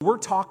We're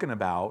talking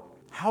about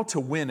how to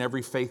win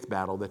every faith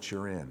battle that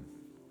you're in.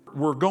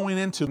 We're going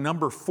into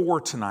number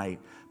 4 tonight,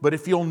 but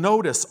if you'll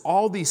notice,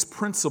 all these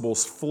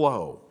principles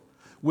flow.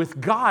 With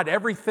God,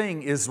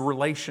 everything is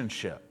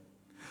relationship.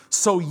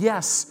 So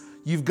yes,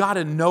 you've got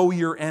to know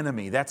your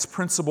enemy. That's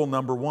principle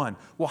number 1.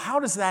 Well, how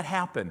does that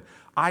happen?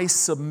 I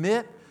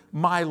submit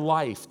my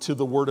life to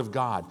the Word of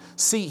God.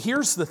 See,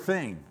 here's the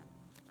thing.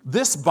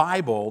 This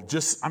Bible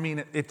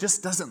it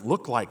just doesn't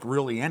look like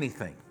really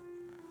anything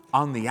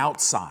on the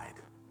outside.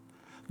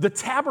 The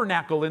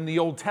tabernacle in the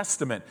Old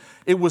Testament,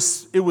 it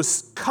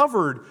was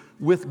covered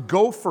with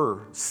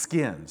gopher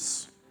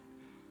skins.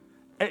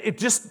 It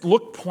just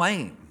looked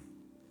plain.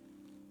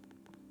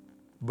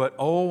 But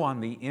on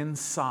the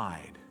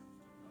inside,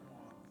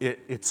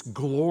 it's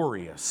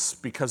glorious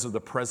because of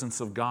the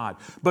presence of God.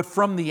 But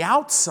from the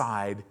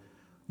outside,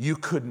 you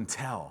couldn't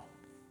tell.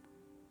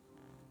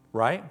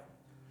 Right?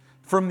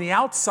 From the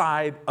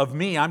outside of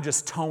me, I'm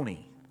just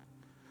Tony.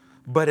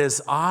 But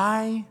as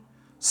I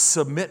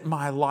submit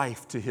my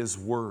life to His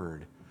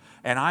Word,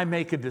 and I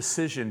make a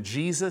decision,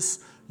 Jesus,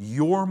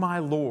 you're my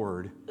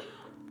Lord,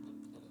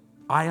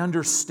 I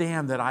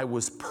understand that I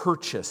was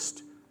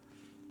purchased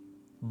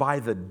by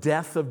the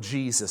death of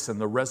Jesus and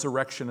the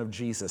resurrection of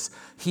Jesus.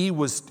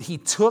 He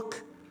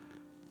took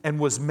and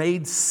was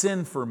made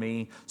sin for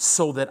me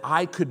so that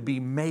I could be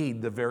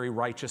made the very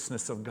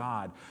righteousness of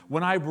God.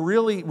 When I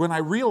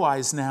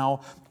realize now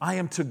I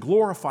am to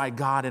glorify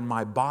God in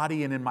my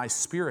body and in my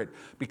spirit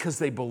because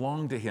they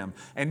belong to Him.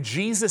 And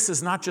Jesus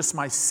is not just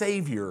my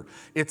Savior,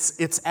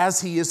 it's as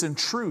He is in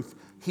truth.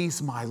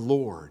 He's my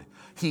Lord.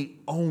 He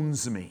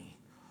owns me.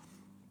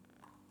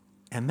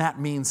 And that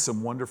means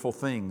some wonderful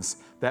things.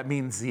 That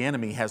means the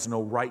enemy has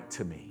no right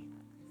to me.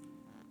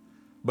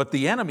 But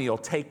the enemy will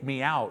take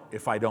me out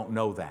if I don't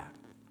know that.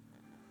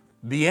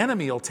 The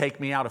enemy will take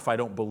me out if I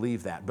don't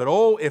believe that. But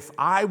if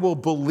I will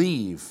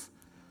believe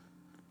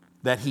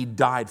that He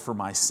died for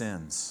my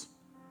sins,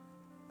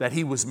 that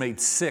He was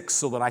made sick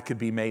so that I could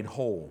be made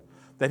whole,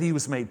 that He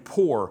was made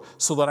poor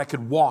so that I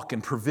could walk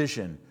in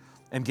provision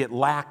and get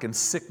lack and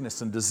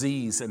sickness and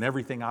disease and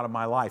everything out of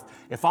my life.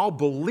 If I'll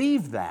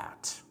believe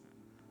that,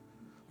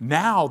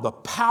 now the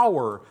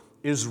power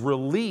is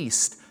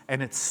released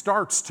and it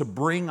starts to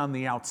bring on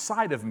the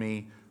outside of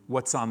me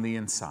what's on the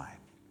inside.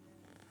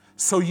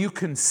 So you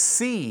can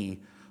see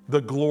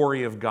the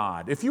glory of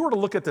God. If you were to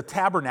look at the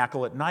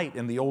tabernacle at night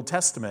in the Old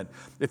Testament,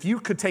 if you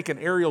could take an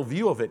aerial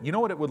view of it, you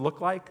know what it would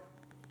look like?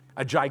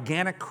 A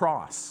gigantic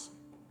cross.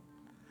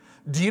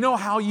 Do you know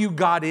how you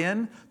got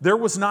in? There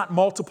was not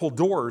multiple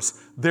doors.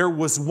 There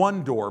was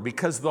one door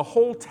because the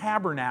whole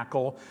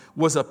tabernacle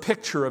was a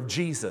picture of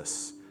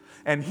Jesus.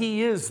 And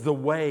He is the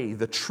way,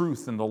 the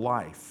truth, and the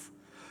life.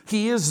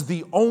 He is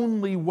the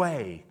only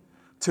way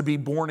to be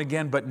born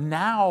again. But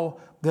now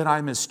that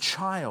I'm His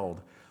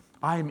child,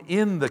 I'm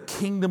in the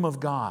kingdom of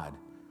God.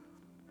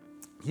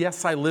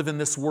 Yes, I live in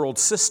this world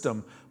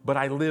system, but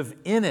I live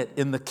in it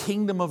in the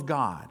kingdom of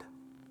God.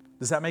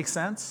 Does that make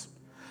sense?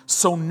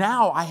 So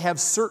now I have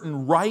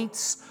certain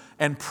rights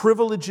and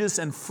privileges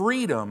and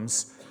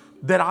freedoms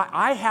that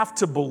I have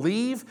to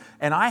believe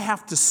and I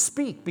have to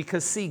speak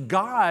because, see,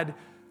 God,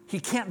 He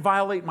can't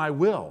violate my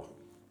will.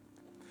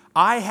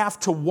 I have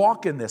to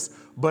walk in this,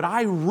 but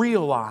I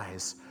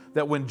realize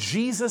that when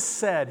Jesus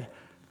said,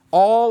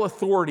 all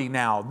authority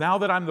now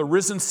that I'm the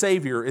risen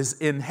Savior, is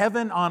in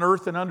heaven, on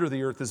earth, and under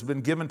the earth has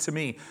been given to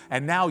me,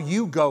 and now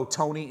you go,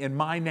 Tony, in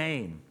my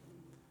name,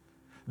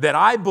 that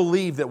I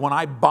believe that when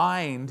I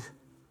bind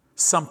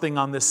something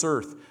on this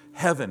earth,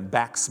 heaven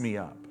backs me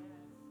up.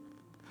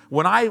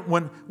 When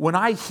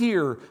I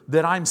hear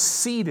that I'm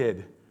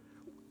seated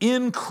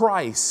in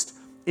Christ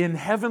in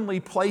heavenly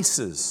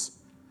places,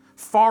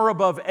 far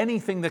above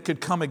anything that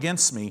could come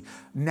against me,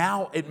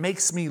 now it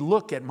makes me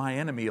look at my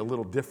enemy a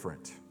little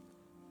different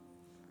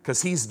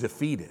because he's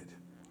defeated.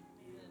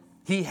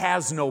 He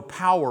has no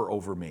power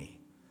over me.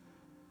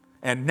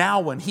 And now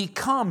when he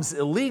comes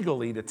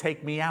illegally to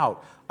take me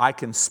out, I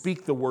can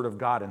speak the word of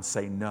God and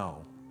say,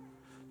 no,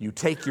 you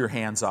take your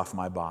hands off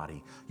my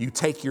body. You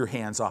take your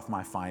hands off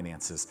my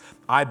finances.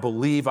 I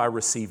believe I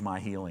receive my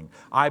healing.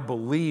 I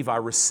believe I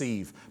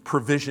receive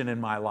provision in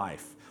my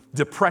life.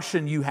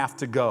 Depression, you have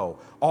to go.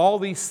 All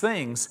these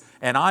things,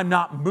 and I'm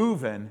not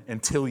moving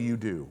until you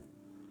do.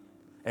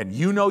 And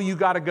you know you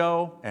got to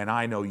go, and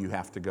I know you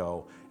have to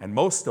go. And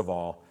most of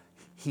all,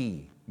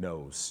 He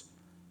knows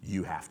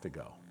you have to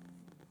go.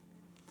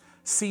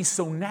 See,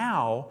 so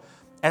now,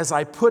 as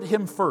I put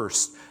Him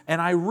first,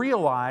 and I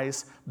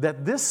realize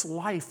that this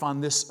life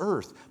on this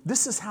earth,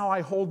 this is how I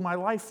hold my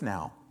life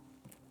now.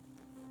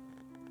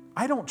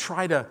 I don't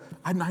try to,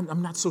 I'm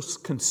not so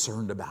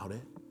concerned about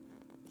it.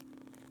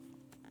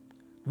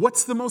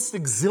 What's the most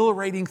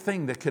exhilarating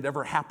thing that could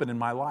ever happen in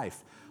my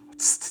life?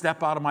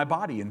 Step out of my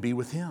body and be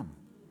with Him.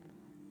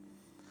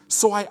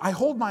 So I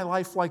hold my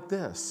life like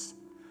this.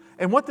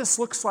 And what this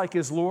looks like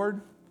is,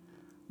 Lord,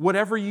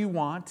 whatever you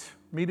want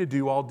me to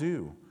do, I'll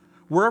do.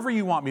 Wherever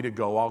you want me to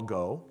go, I'll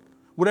go.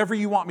 Whatever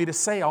you want me to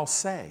say, I'll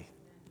say.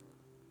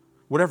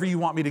 Whatever you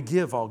want me to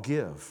give, I'll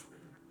give.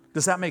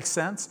 Does that make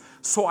sense?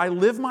 So I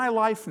live my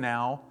life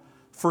now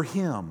for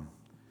Him.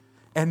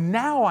 And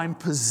now I'm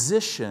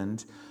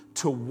positioned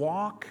to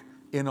walk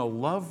in a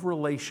love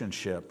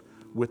relationship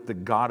with the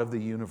God of the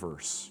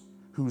universe,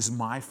 who's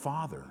my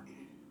Father,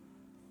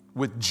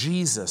 with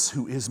Jesus,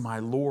 who is my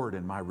Lord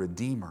and my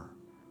Redeemer,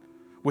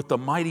 with the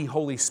mighty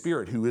Holy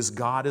Spirit, who is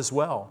God as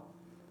well.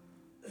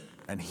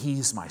 And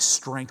He's my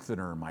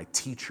strengthener, my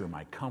teacher,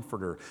 my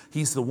comforter.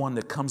 He's the one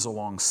that comes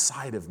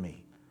alongside of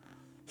me.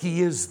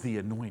 He is the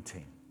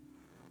anointing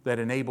that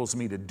enables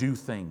me to do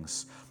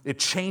things. It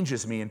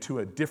changes me into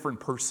a different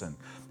person.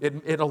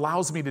 It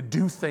allows me to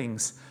do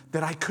things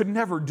that I could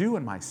never do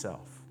in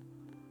myself.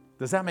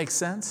 Does that make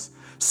sense?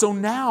 So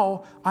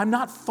now I'm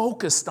not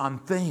focused on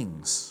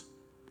things.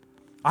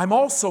 I'm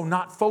also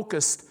not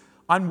focused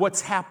on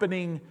what's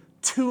happening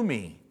to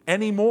me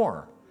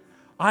anymore.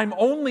 I'm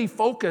only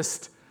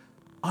focused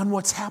on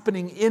what's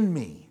happening in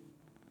me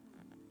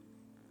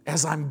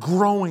as I'm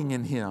growing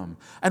in Him.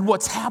 And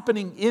what's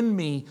happening in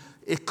me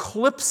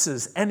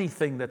eclipses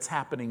anything that's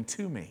happening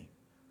to me.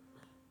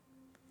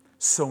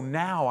 So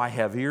now I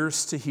have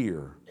ears to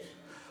hear.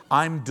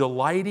 I'm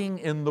delighting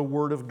in the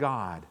Word of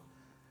God.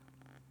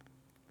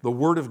 The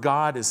Word of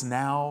God is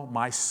now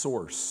my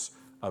source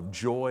of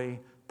joy,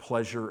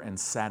 pleasure, and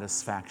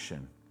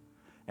satisfaction.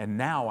 And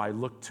now I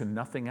look to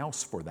nothing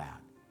else for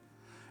that.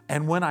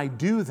 And when I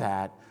do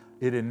that,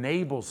 it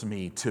enables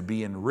me to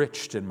be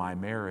enriched in my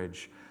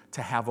marriage,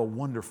 to have a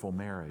wonderful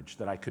marriage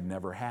that I could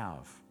never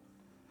have.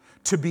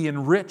 To be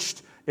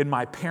enriched in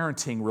my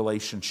parenting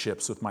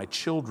relationships with my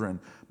children,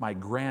 my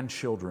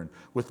grandchildren,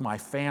 with my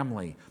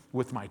family,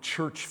 with my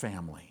church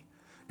family,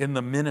 in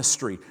the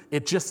ministry.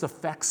 It just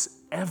affects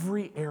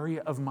every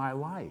area of my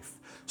life.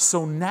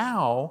 So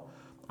now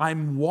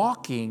I'm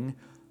walking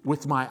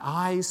with my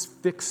eyes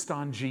fixed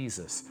on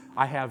Jesus.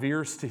 I have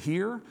ears to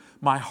hear.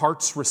 My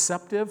heart's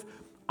receptive.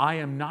 I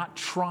am not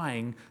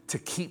trying to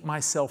keep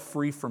myself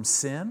free from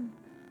sin.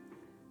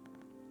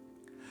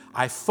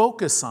 I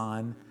focus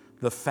on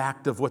the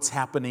fact of what's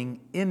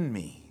happening in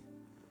me,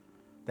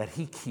 that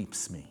He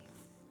keeps me.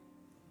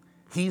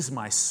 He's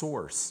my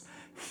source.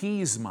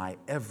 He's my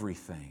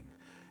everything.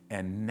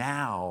 And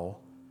now,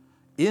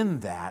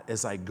 in that,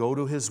 as I go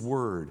to His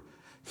Word,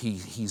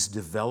 He's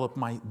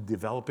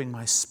developing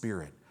my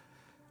spirit.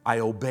 I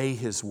obey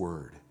His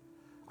Word.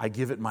 I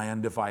give it my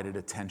undivided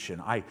attention.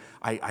 I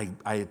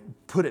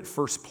put it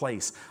first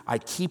place. I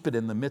keep it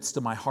in the midst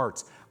of my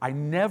heart. I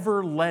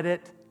never let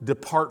it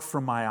depart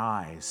from my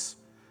eyes.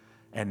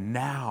 And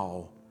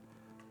now,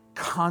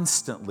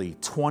 constantly,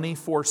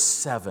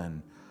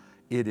 24/7,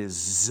 it is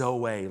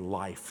Zoe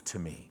life to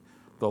me,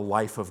 the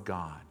life of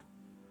God.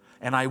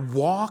 And I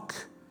walk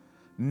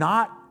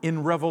not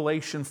in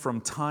revelation from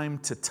time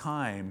to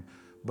time,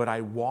 but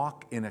I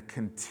walk in a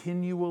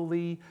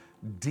continually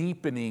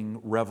deepening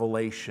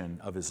revelation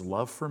of His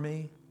love for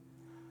me,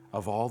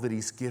 of all that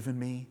He's given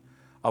me,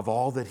 of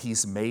all that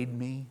He's made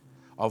me,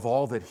 of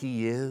all that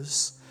He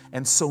is.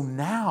 And so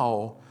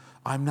now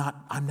I'm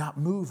not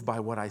moved by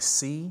what I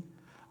see.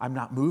 I'm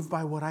not moved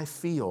by what I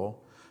feel.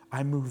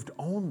 I'm moved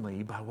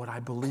only by what I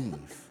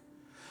believe.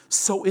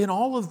 So in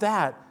all of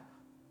that,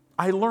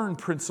 I learned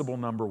principle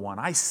number one.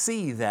 I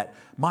see that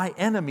my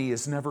enemy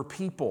is never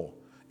people.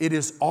 It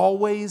is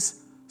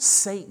always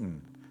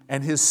Satan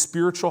and his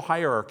spiritual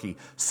hierarchy.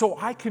 So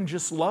I can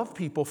just love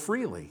people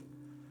freely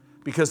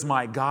because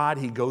my God,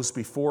 He goes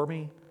before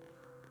me.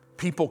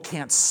 People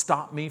can't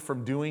stop me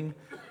from doing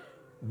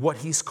what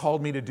He's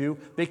called me to do.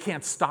 They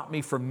can't stop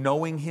me from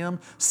knowing Him.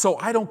 So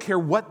I don't care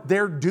what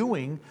they're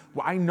doing.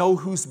 I know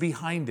who's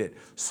behind it.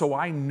 So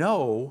I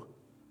know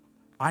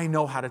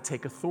how to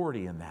take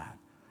authority in that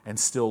and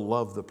still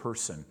love the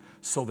person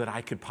so that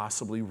I could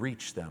possibly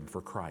reach them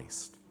for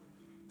Christ.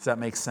 Does that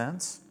make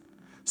sense?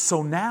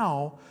 So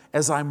now,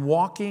 as I'm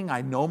walking,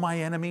 I know my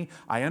enemy.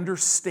 I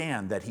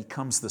understand that he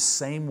comes the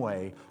same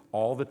way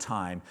all the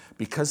time.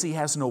 Because he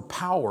has no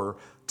power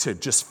to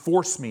just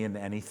force me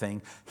into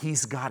anything,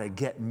 he's got to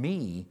get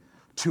me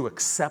to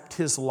accept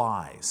his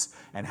lies.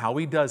 And how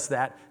he does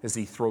that is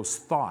he throws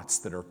thoughts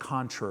that are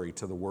contrary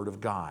to the Word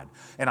of God.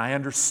 And I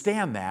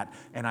understand that,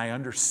 and I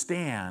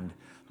understand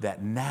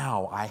that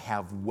now I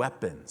have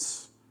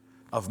weapons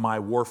of my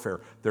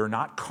warfare. They're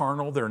not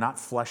carnal, they're not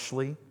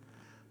fleshly.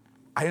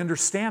 I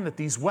understand that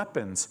these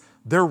weapons,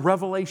 they're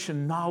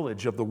revelation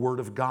knowledge of the Word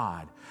of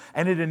God.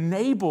 And it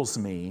enables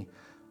me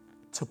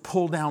to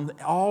pull down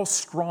all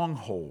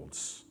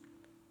strongholds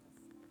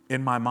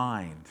in my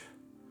mind.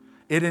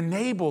 It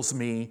enables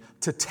me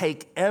to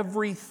take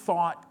every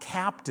thought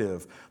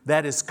captive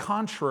that is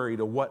contrary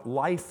to what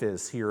life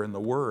is here in the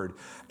Word.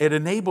 It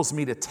enables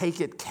me to take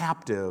it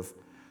captive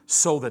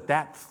so that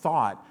that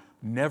thought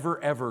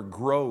never ever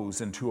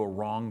grows into a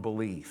wrong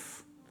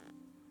belief.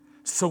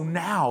 So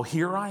now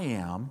here I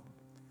am,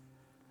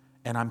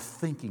 and I'm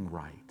thinking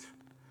right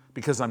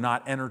because I'm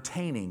not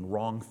entertaining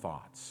wrong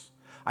thoughts.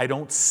 I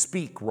don't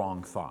speak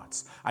wrong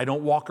thoughts. I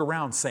don't walk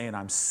around saying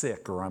I'm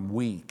sick or I'm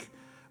weak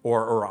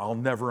or I'll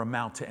never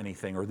amount to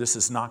anything, or this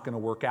is not going to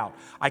work out.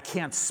 I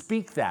can't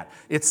speak that.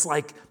 It's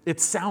like, it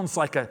sounds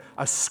like a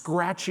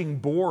scratching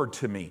board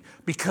to me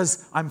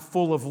because I'm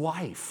full of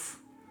life.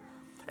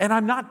 And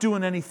I'm not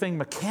doing anything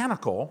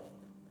mechanical.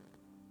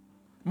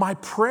 My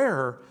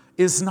prayer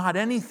is not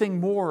anything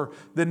more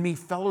than me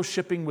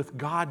fellowshipping with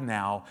God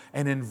now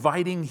and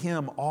inviting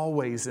Him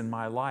always in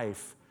my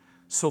life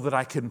so that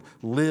I can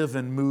live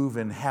and move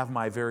and have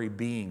my very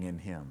being in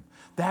Him.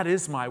 That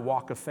is my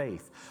walk of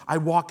faith. I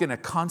walk in a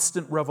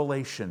constant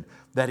revelation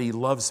that He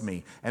loves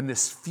me, and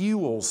this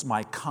fuels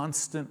my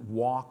constant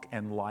walk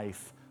and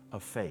life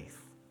of faith.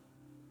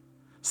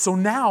 So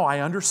now I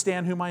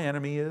understand who my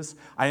enemy is.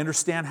 I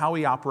understand how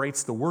he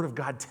operates. The Word of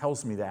God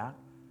tells me that.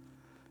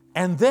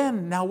 And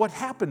then, now what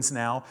happens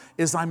now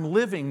is I'm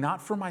living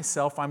not for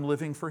myself, I'm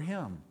living for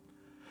Him.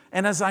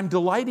 And as I'm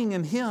delighting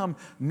in Him,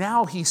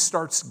 now He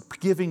starts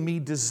giving me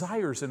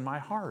desires in my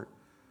heart.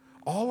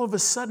 All of a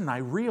sudden, I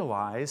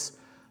realize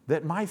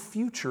that my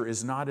future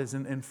is not as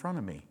in front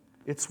of me.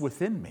 It's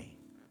within me.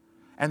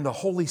 And the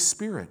Holy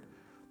Spirit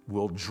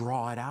will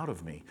draw it out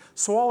of me.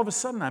 So all of a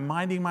sudden, I'm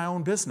minding my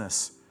own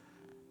business.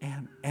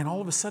 And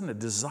all of a sudden, a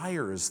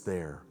desire is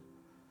there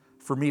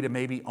for me to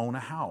maybe own a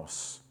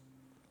house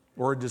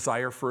or a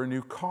desire for a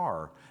new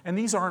car. And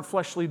these aren't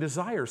fleshly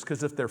desires,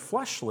 because if they're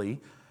fleshly,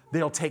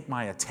 they'll take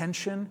my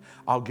attention,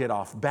 I'll get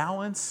off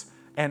balance,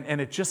 and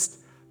it just,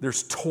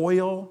 there's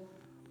toil.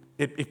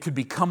 It could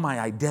become my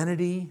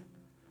identity.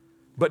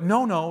 But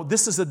no,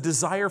 this is a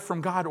desire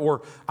from God,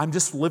 or I'm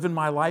just living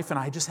my life and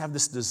I just have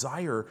this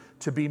desire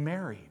to be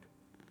married.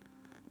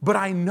 But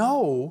I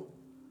know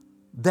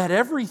that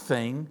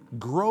everything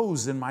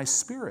grows in my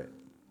spirit.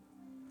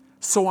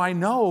 So I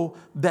know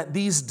that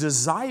these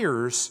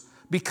desires,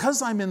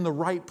 because I'm in the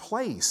right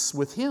place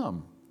with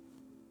Him,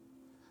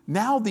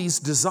 now these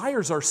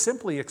desires are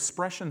simply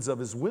expressions of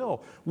His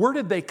will. Where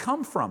did they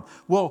come from?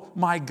 Well,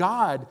 my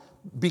God,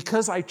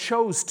 because I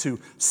chose to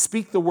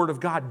speak the Word of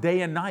God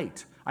day and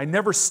night, I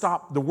never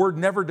stop. The Word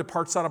never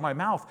departs out of my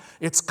mouth.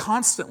 It's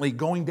constantly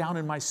going down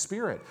in my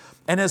spirit.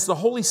 And as the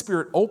Holy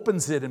Spirit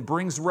opens it and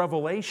brings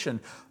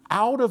revelation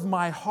out of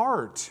my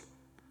heart,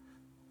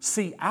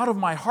 see, out of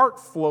my heart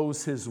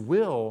flows His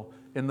will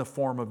in the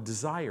form of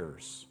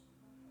desires.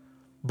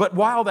 But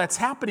while that's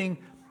happening,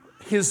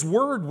 His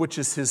Word, which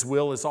is His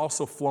will, is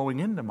also flowing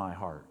into my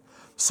heart.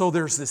 So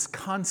there's this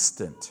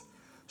constant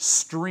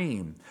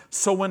stream.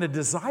 So when a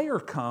desire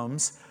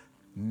comes,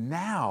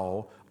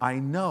 now I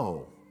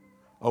know,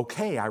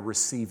 okay, I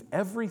receive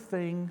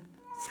everything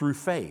through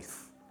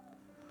faith.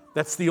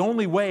 That's the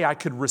only way I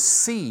could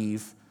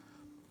receive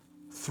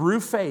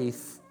through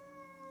faith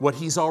what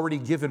He's already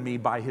given me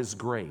by His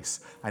grace.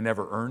 I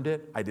never earned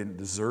it. I didn't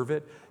deserve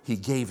it. He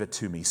gave it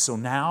to me. So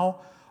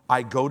now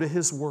I go to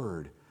His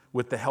Word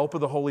with the help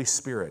of the Holy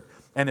Spirit.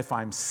 And if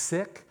I'm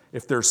sick,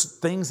 if there's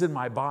things in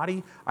my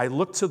body, I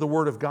look to the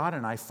Word of God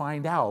and I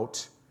find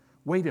out,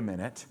 wait a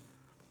minute,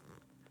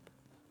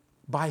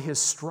 by His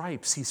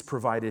stripes He's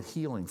provided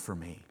healing for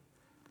me.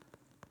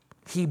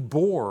 He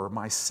bore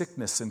my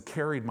sickness and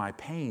carried my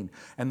pain.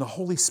 And the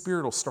Holy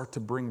Spirit will start to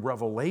bring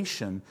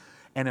revelation.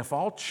 And if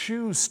I'll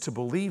choose to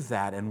believe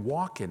that and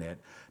walk in it,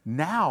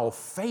 now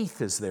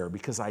faith is there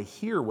because I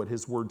hear what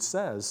His Word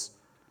says.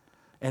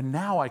 And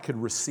now I could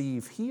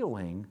receive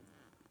healing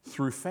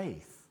through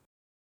faith.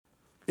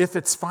 If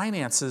it's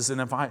finances and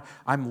if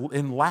I'm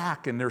in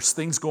lack and there's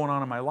things going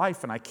on in my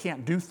life and I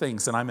can't do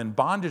things and I'm in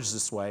bondage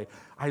this way,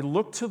 I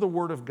look to the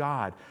Word of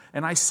God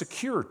and I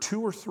secure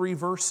 2 or 3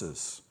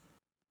 verses.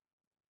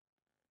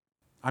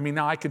 I mean,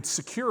 now I could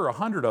secure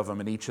 100 of them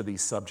in each of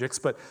these subjects,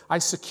 but I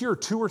secure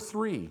 2 or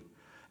 3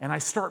 and I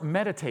start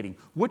meditating.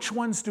 Which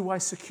ones do I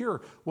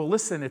secure? Well,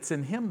 listen, it's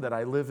in Him that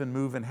I live and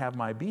move and have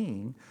my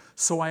being,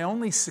 so I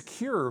only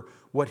secure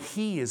what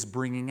He is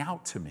bringing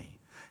out to me.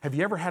 Have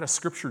you ever had a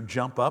scripture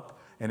jump up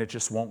and it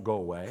just won't go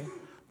away?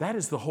 That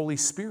is the Holy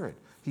Spirit.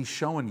 He's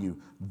showing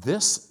you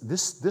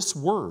this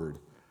word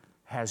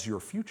has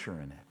your future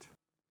in it.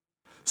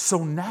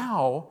 So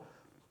now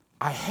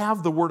I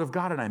have the Word of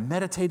God and I'm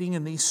meditating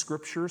in these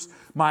scriptures.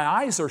 My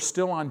eyes are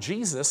still on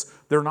Jesus.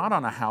 They're not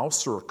on a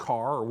house or a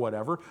car or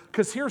whatever.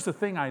 Because here's the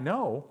thing I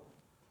know.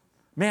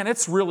 Man,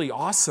 it's really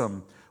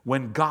awesome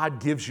when God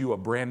gives you a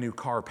brand new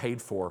car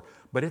paid for,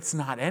 but it's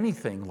not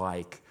anything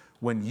like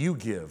when you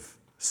give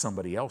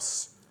somebody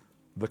else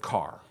the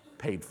car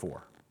paid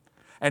for.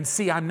 And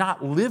see, I'm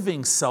not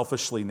living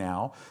selfishly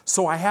now,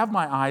 so I have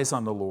my eyes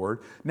on the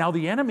Lord. Now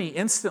the enemy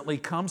instantly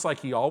comes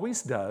like he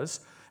always does,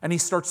 and he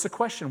starts to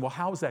question, well,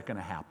 how is that going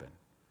to happen?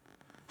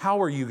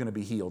 How are you going to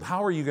be healed?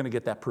 How are you going to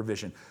get that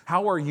provision?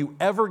 How are you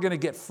ever going to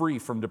get free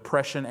from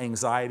depression,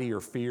 anxiety,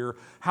 or fear?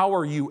 How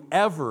are you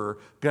ever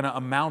going to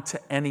amount to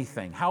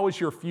anything? How is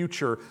your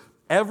future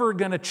ever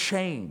going to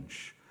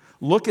change?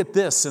 Look at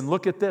this and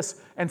look at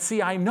this. And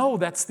see, I know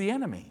that's the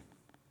enemy.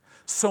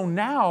 So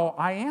now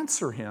I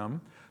answer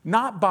him,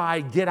 not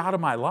by get out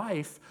of my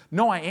life.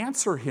 No, I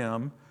answer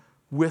him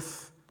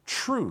with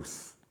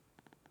truth.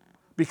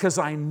 Because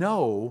I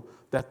know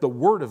that the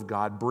Word of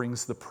God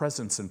brings the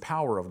presence and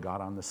power of God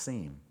on the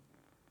scene.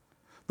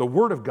 The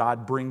Word of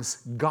God brings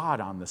God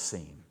on the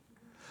scene.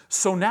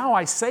 So now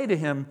I say to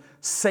him,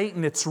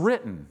 Satan, it's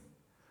written,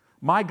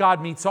 my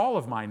God meets all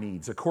of my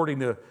needs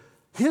according to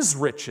his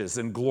riches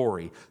and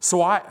glory.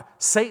 So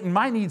Satan,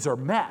 my needs are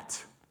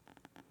met.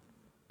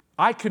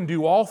 I can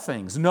do all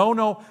things.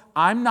 No,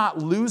 I'm not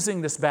losing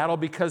this battle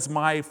because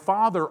my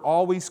Father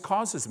always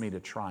causes me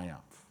to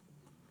triumph.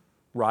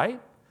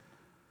 Right?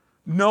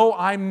 No,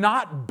 I'm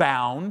not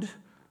bound.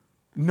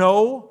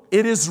 No,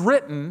 it is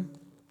written,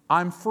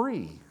 I'm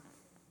free.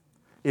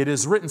 It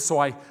is written.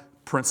 So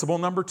principle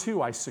number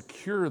 2, I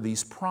secure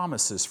these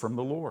promises from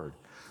the Lord.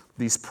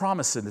 These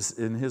promises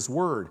in His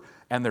Word.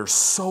 And they're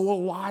so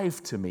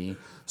alive to me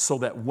so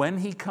that when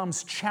He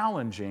comes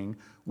challenging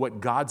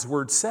what God's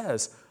Word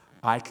says,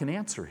 I can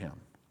answer Him.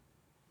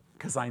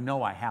 Because I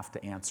know I have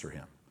to answer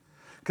Him.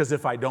 Because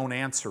if I don't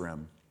answer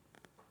Him,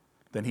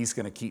 then He's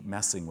going to keep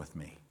messing with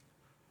me.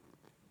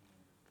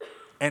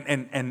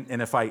 And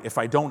if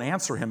I don't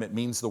answer Him, it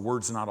means the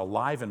Word's not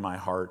alive in my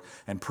heart.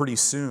 And pretty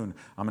soon,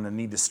 I'm going to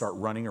need to start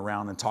running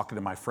around and talking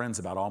to my friends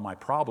about all my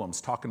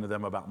problems, talking to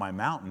them about my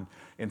mountain.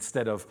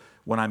 Instead of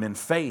when I'm in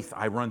faith,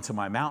 I run to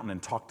my mountain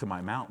and talk to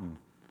my mountain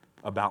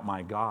about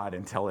my God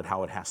and tell it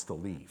how it has to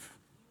leave.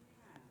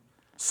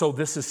 So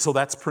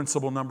that's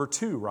principle number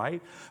 2,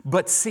 right?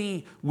 But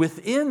see,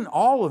 within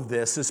all of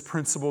this is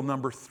principle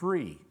number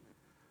 3.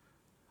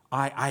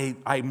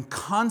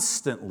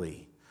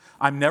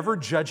 I'm never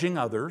judging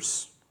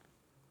others.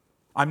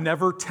 I'm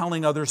never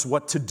telling others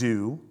what to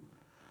do.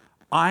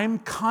 I'm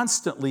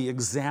constantly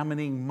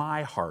examining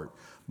my heart,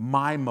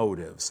 my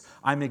motives.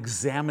 I'm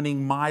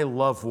examining my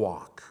love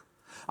walk.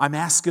 I'm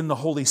asking the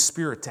Holy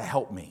Spirit to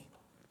help me.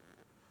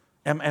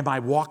 Am I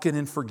walking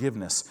in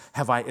forgiveness?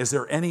 Is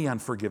there any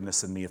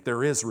unforgiveness in me? If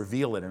there is,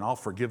 reveal it and I'll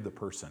forgive the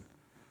person.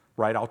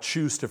 Right? I'll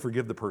choose to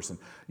forgive the person.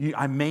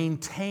 I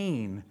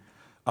maintain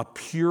a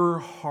pure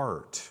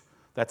heart.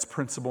 That's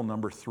principle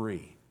number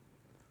 3.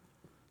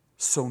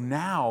 So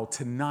now,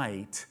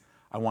 tonight,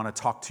 I want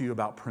to talk to you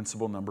about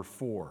principle number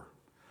 4.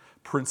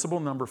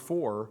 Principle number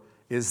 4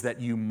 is that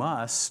you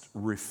must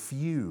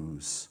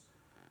refuse.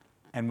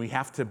 And we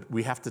have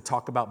to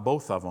talk about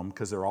both of them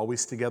because they're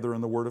always together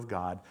in the Word of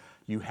God.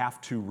 You have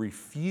to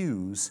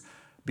refuse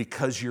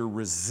because you're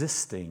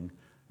resisting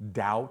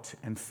doubt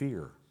and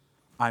fear.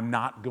 I'm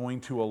not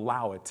going to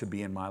allow it to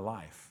be in my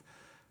life.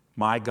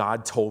 My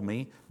God told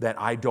me that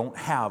I don't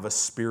have a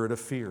spirit of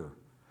fear.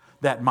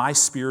 That my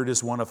spirit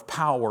is one of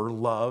power,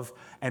 love,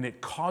 and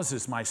it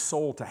causes my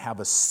soul to have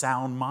a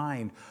sound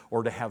mind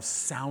or to have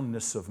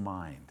soundness of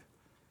mind.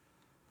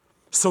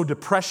 So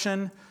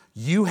depression,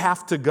 you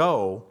have to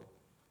go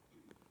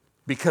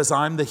because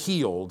I'm the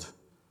healed.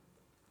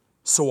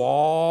 So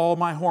all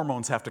my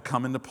hormones have to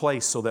come into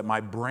place so that my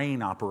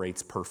brain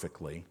operates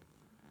perfectly.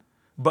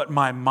 But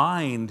my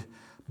mind,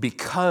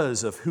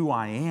 because of who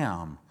I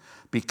am,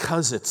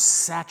 because it's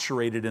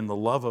saturated in the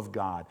love of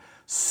God,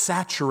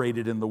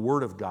 saturated in the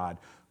Word of God,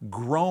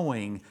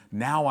 growing,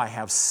 now I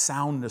have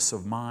soundness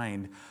of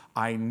mind.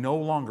 I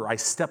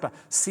step out.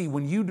 See,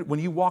 when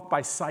you walk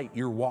by sight,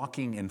 you're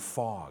walking in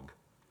fog.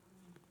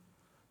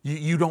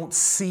 You don't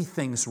see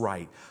things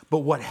right. But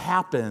what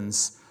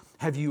happens,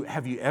 have you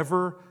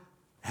ever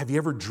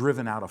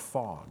driven out of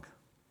fog?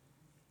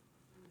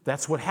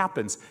 That's what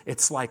happens.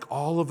 It's like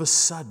all of a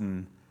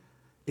sudden,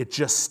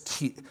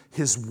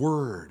 His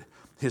Word,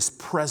 His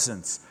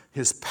presence,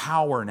 His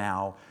power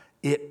now,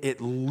 it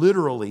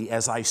literally,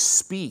 as I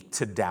speak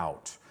to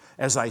doubt,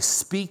 as I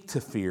speak to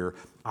fear,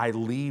 I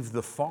leave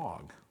the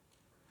fog.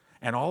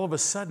 And all of a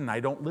sudden, I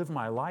don't live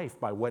my life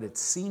by what it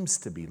seems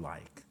to be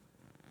like.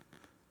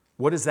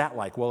 What is that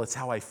like? Well, it's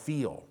how I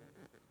feel.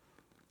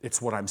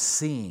 It's what I'm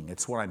seeing.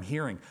 It's what I'm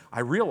hearing.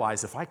 I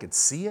realize if I could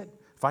see it,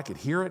 if I could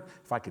hear it,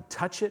 if I could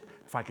touch it,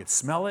 if I could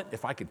smell it,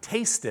 if I could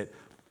taste it,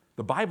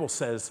 the Bible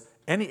says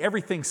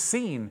everything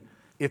seen,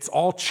 it's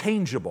all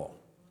changeable.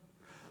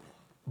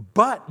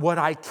 But what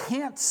I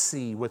can't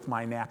see with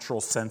my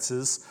natural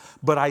senses,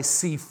 but I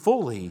see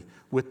fully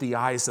with the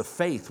eyes of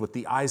faith, with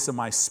the eyes of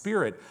my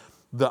spirit,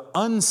 the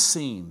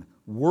unseen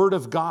Word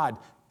of God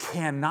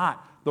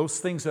cannot, those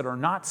things that are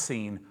not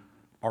seen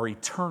are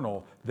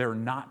eternal. They're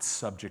not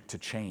subject to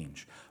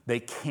change. They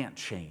can't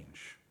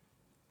change.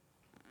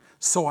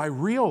 So I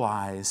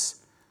realize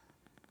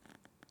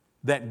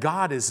that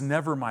God is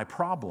never my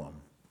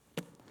problem.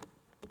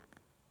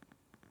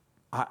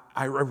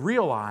 I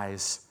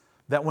realize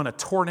that when a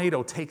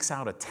tornado takes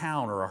out a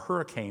town or a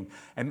hurricane,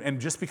 and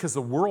just because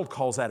the world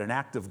calls that an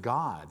act of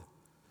God,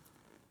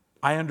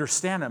 I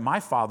understand that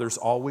my Father's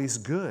always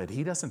good.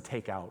 He doesn't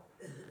take out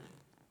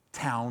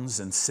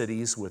towns and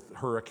cities with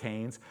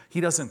hurricanes.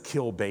 He doesn't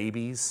kill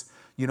babies,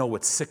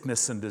 with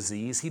sickness and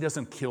disease. He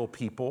doesn't kill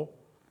people.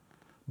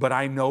 But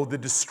I know the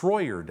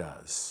destroyer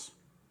does.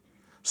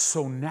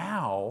 So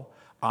now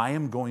I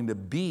am going to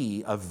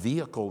be a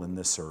vehicle in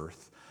this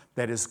earth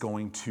that is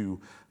going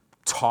to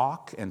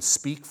talk and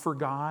speak for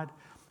God,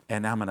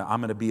 and I'm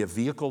going to be a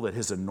vehicle that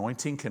His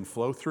anointing can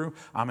flow through.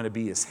 I'm going to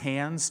be His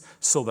hands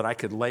so that I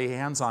could lay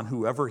hands on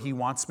whoever He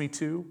wants me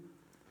to.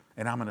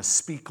 and I'm going to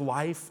speak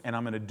life, and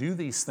I'm going to do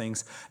these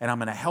things, and I'm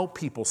going to help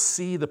people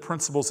see the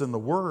principles in the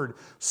Word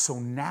so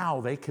now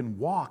they can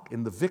walk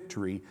in the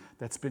victory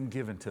that's been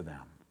given to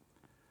them.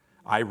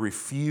 I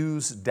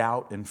refuse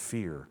doubt and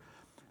fear.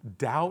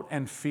 Doubt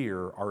and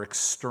fear are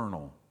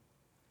external.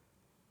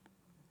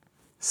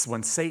 So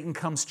when Satan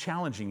comes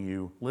challenging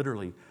you,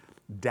 literally,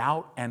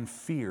 doubt and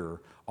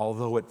fear,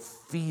 although it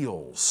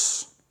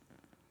feels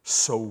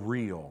so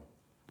real,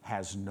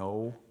 has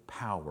no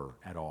power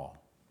at all.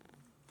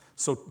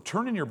 So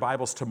turn in your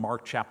Bibles to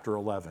Mark chapter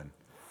 11.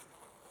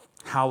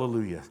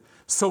 Hallelujah.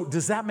 So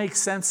does that make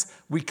sense?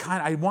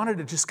 I wanted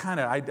to just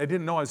I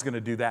didn't know I was going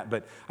to do that,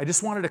 but I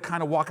just wanted to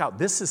kind of walk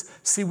out.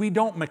 We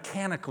don't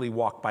mechanically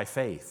walk by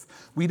faith.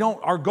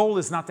 Our goal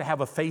is not to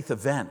have a faith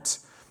event.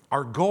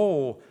 Our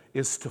goal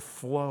is to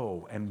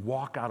flow and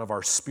walk out of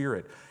our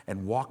spirit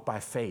and walk by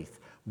faith.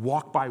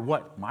 Walk by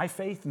what? My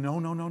faith?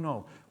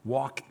 No.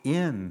 Walk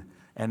in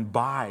and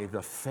by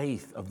the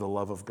faith of the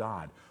love of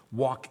God.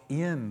 Walk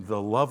in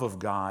the love of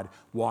God,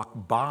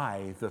 walk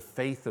by the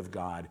faith of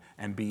God,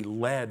 and be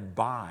led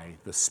by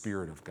the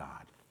Spirit of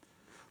God.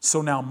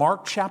 So now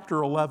Mark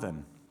chapter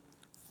 11,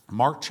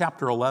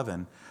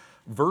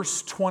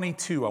 verse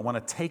 22, I want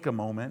to take a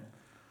moment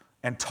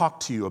and talk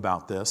to you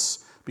about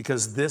this,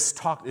 because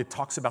it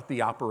talks about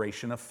the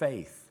operation of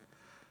faith.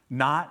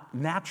 Not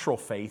natural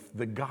faith,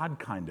 the God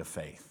kind of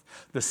faith.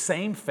 The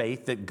same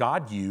faith that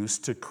God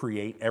used to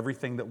create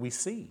everything that we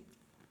see.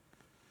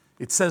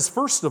 It says,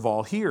 first of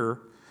all, here,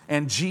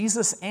 and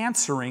Jesus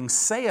answering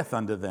saith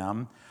unto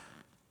them,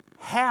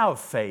 have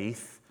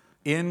faith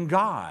in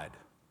God.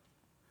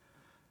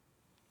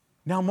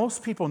 Now,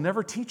 most people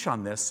never teach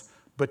on this,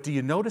 but do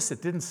you notice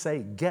it didn't say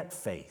get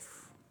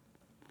faith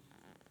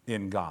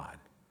in God?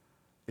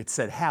 It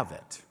said have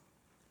it.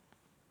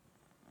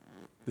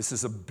 This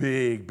is a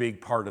big,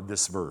 big part of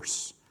this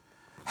verse.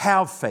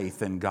 Have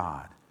faith in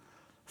God.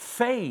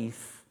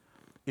 Faith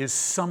is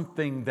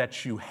something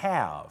that you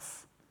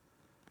have.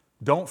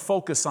 Don't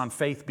focus on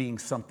faith being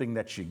something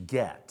that you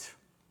get.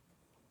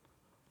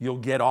 You'll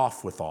get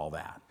off with all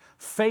that.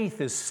 Faith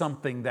is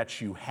something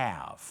that you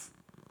have.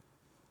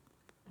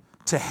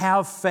 To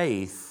have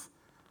faith,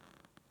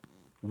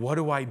 what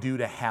do I do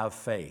to have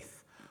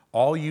faith?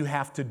 All you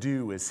have to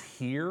do is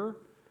hear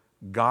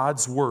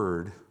God's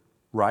word,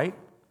 right?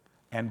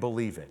 And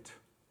believe it.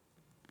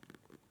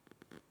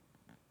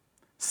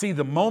 See,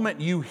 the moment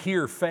you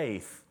hear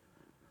faith,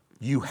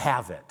 you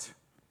have it.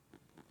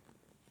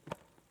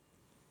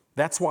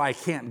 That's why I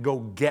can't go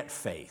get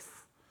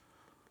faith.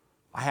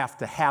 I have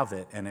to have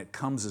it, and it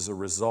comes as a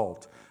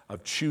result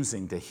of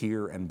choosing to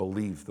hear and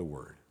believe the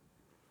word.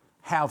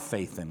 Have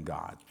faith in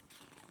God.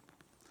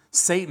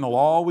 Satan will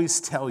always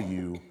tell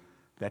you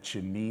that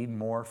you need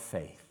more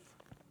faith.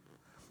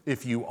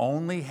 If you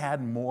only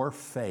had more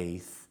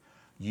faith,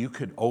 you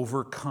could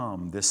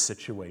overcome this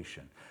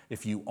situation.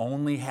 If you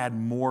only had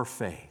more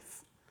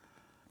faith.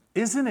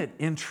 Isn't it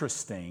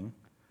interesting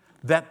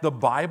that the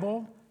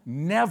Bible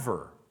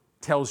never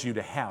tells you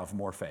to have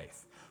more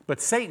faith?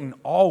 But Satan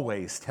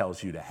always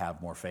tells you to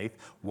have more faith.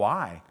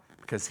 Why?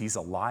 Because he's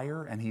a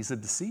liar and he's a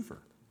deceiver.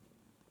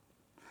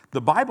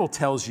 The Bible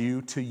tells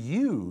you to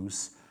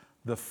use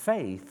the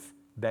faith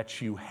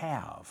that you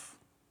have.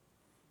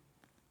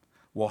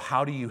 Well,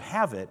 how do you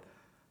have it?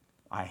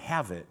 I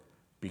have it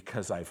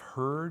because I've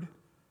heard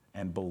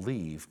and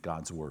believe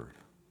God's word.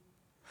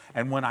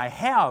 And when I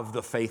have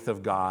the faith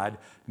of God,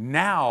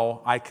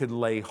 now I could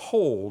lay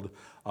hold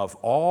of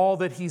all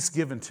that he's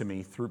given to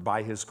me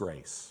by his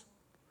grace.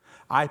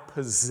 I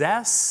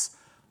possess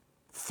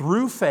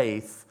through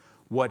faith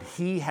what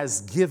he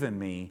has given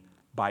me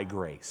by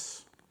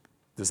grace.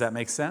 Does that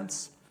make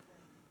sense?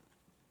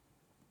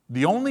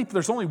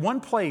 There's only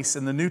one place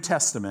in the New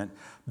Testament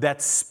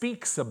that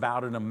speaks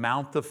about an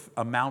amount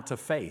of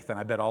faith, and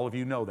I bet all of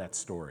you know that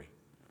story.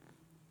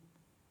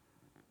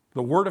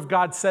 The Word of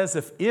God says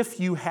if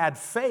you had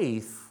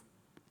faith,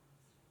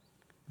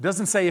 it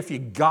doesn't say if you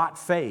got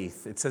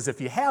faith. It says if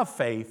you have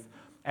faith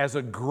as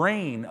a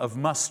grain of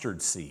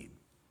mustard seed.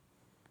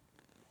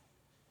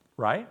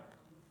 Right?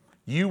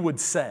 You would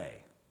say.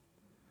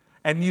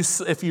 And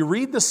if you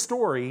read the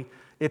story,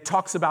 it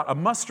talks about a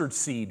mustard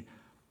seed.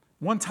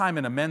 One time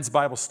in a men's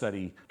Bible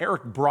study,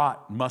 Eric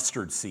brought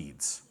mustard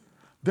seeds.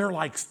 They're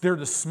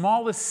the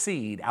smallest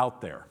seed out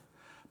there.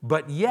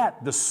 But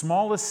yet the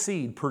smallest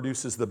seed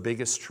produces the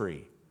biggest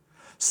tree.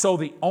 So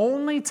the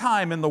only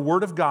time in the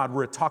Word of God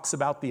where it talks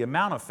about the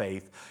amount of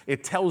faith,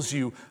 it tells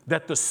you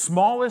that the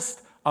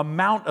smallest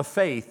amount of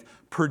faith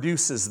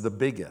produces the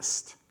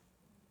biggest.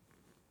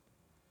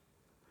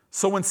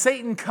 So when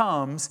Satan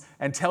comes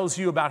and tells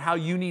you about how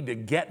you need to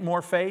get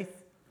more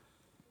faith,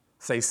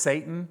 say,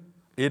 Satan,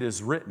 it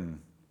is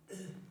written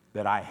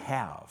that I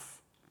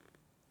have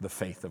the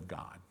faith of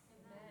God.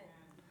 Amen.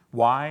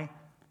 Why?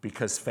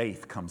 Because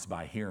faith comes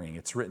by hearing.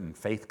 It's written,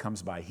 faith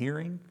comes by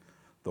hearing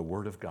the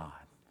Word of God.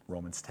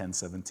 Romans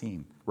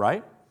 10:17,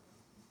 right?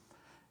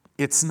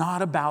 It's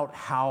not about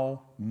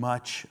how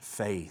much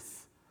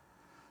faith.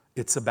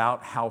 It's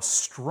about how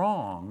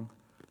strong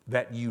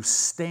that you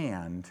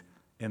stand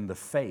in the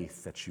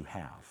faith that you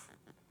have.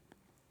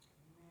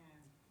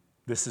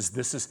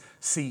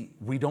 See,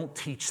 we don't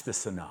teach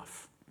this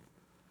enough.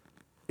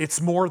 It's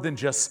more than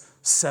just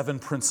 7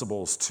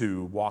 principles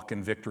to walk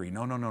in victory.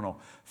 No.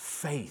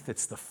 Faith,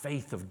 it's the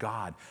faith of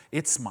God.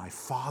 It's my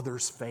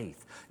Father's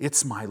faith.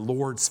 It's my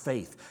Lord's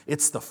faith.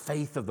 It's the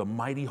faith of the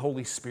mighty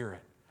Holy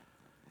Spirit.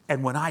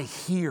 And when I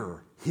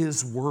hear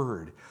His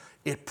word,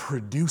 it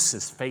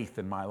produces faith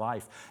in my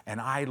life.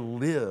 And I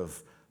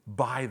live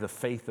by the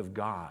faith of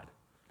God.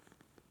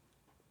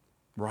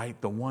 Right?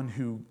 The one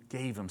who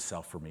gave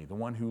Himself for me, the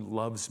one who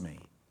loves me.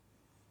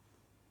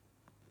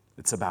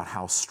 It's about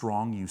how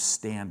strong you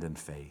stand in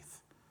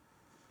faith.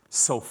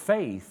 So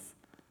faith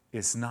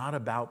is not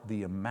about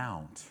the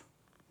amount.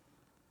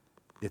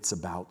 It's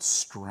about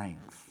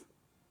strength.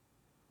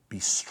 Be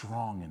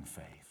strong in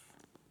faith.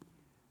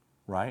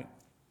 Right?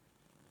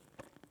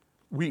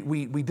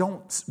 We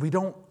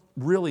don't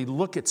really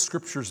look at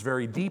scriptures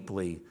very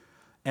deeply.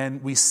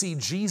 And we see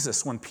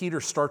Jesus when Peter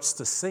starts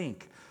to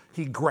sink.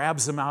 He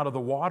grabs him out of the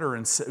water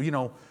and,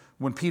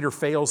 when Peter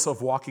fails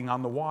of walking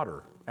on the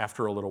water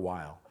after a little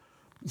while.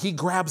 He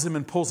grabs him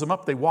and pulls him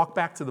up. They walk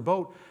back to the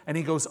boat and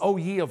he goes, "Oh,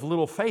 ye of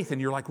little faith."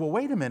 And you're like, well,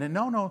 wait a minute.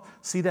 No.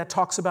 See, that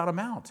talks about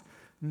amount.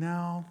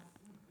 No.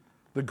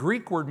 The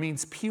Greek word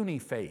means puny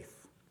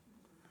faith.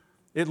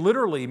 It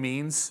literally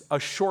means a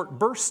short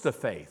burst of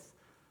faith.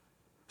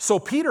 So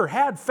Peter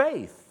had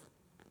faith.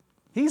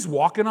 He's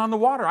walking on the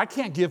water. I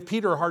can't give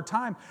Peter a hard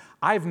time.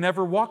 I've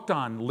never walked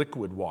on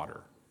liquid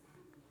water.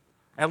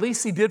 At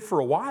least he did for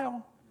a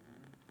while.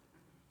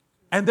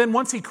 And then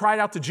once he cried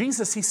out to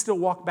Jesus, he still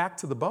walked back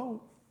to the boat.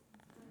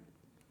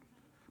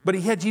 But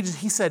he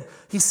said,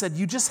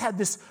 you just had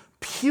this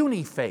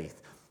puny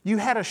faith. You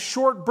had a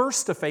short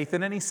burst of faith.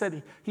 And then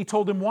he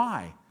told him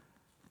why.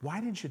 Why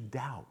did you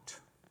doubt?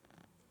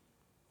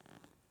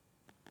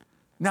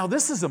 Now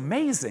this is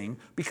amazing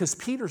because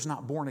Peter's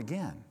not born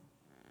again.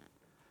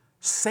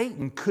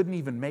 Satan couldn't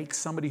even make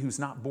somebody who's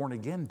not born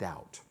again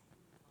doubt.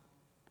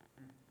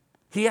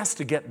 He has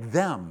to get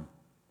them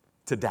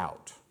to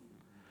doubt.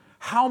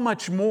 How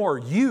much more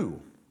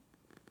you,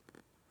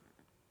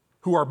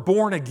 who are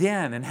born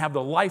again and have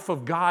the life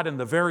of God and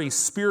the very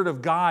Spirit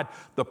of God,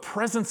 the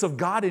presence of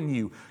God in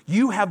you,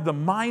 you have the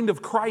mind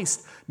of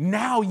Christ.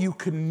 Now you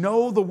can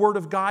know the Word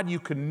of God, you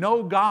can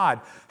know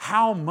God.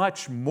 How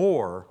much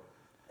more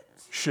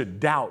should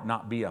doubt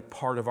not be a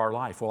part of our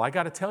life? Well, I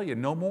got to tell you,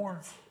 no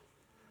more.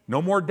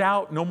 No more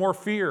doubt, no more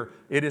fear.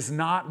 It is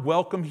not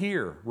welcome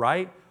here,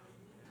 right?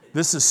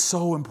 This is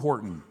so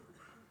important.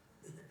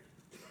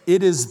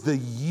 It is the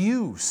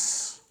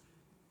use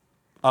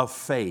of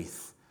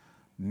faith,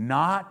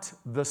 not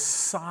the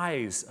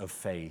size of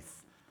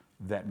faith,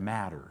 that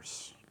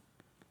matters.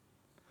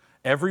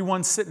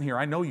 Everyone sitting here,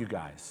 I know you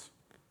guys,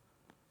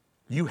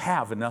 you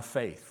have enough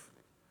faith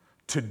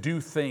to do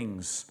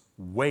things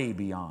way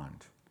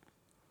beyond.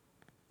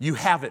 You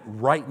have it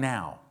right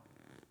now.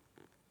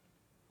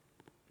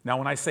 Now,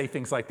 when I say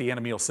things like the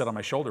enemy will sit on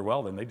my shoulder,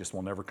 well, then they just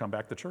will never come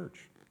back to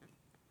church.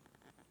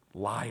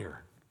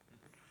 Liar.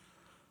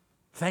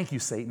 Thank you,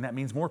 Satan. That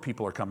means more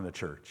people are coming to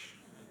church.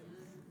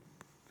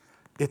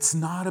 It's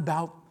not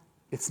about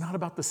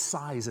the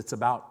size, it's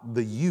about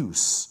the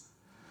use.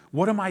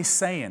 What am I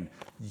saying?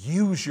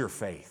 Use your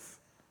faith.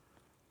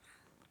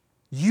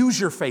 Use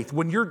your faith.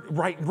 When you're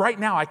right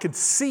now, I could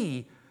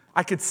see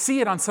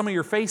it on some of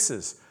your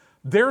faces.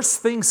 There's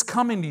things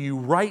coming to you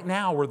right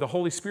now where the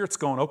Holy Spirit's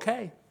going,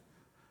 okay,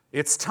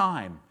 it's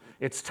time.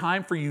 It's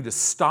time for you to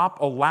stop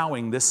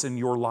allowing this in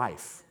your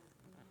life.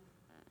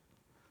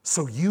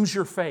 So use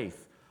your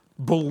faith.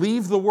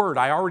 Believe the word.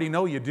 I already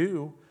know you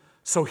do.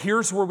 So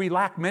here's where we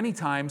lack many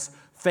times.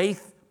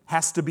 Faith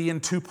has to be in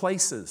 2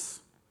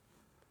 places,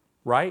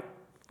 right?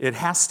 It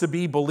has to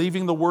be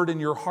believing the word in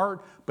your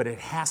heart, but it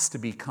has to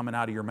be coming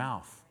out of your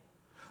mouth.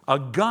 A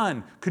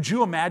gun, could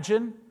you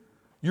imagine?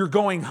 You're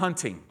going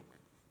hunting,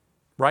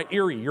 right?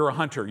 Erie, you're a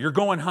hunter. You're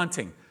going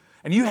hunting,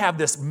 and you have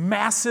this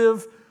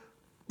massive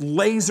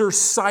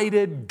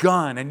laser-sighted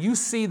gun, and you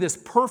see this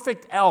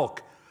perfect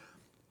elk,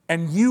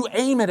 and you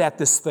aim it at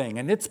this thing,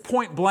 and it's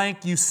point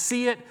blank. You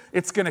see it,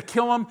 it's going to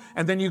kill him,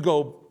 and then you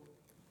go,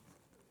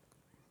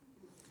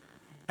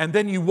 and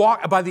then you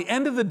walk. By the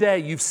end of the day,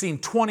 you've seen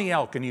 20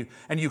 elk, and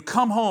you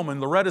come home, and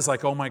Loretta's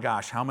like, "Oh my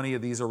gosh, how many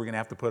of these are we going to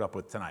have to put up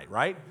with tonight?"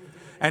 Right?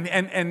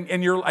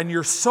 And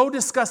you're so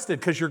disgusted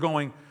because you're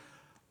going,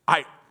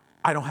 I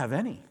don't have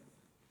any.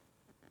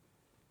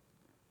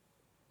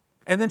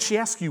 And then she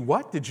asks you,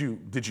 "What did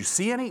you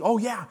see any?" "Oh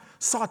yeah,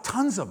 saw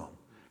tons of them.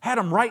 Had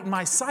them right in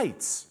my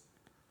sights."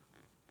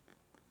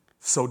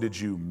 "So did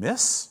you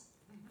miss?"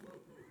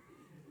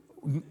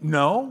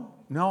 No,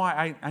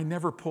 I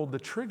never pulled the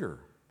trigger.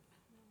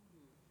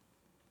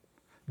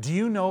 Do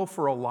you know,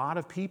 for a lot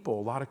of people,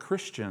 a lot of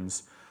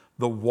Christians,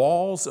 the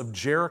walls of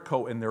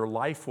Jericho in their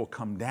life will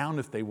come down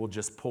if they will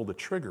just pull the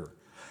trigger,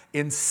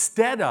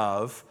 instead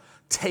of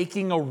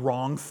taking a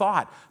wrong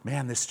thought.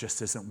 Man, this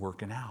just isn't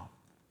working out.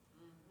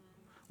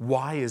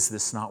 Why is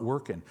this not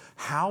working?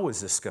 How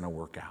is this going to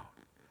work out?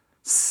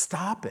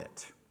 Stop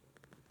it.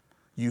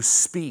 You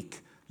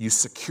speak, You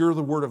secure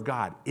the word of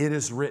God. It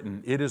is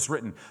written. It is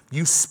written.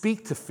 You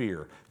speak to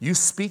fear. You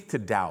speak to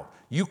doubt.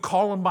 You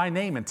call them by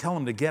name and tell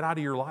them to get out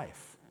of your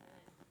life.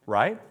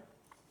 Right?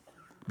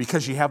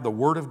 Because you have the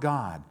word of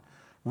God.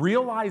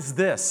 Realize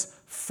this.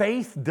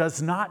 Faith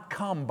does not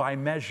come by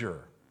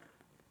measure.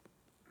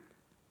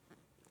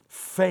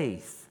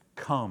 Faith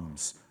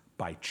comes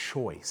by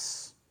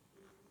choice.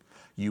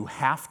 You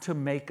have to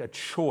make a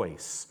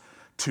choice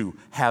to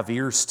have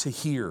ears to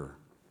hear,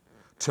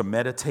 to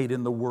meditate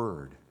in the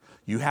word.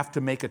 You have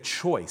to make a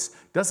choice.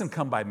 It doesn't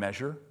come by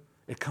measure.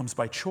 It comes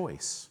by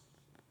choice.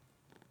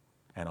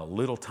 And a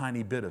little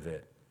tiny bit of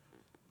it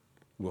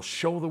will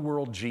show the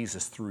world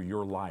Jesus through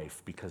your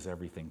life because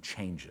everything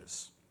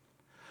changes.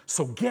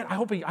 So I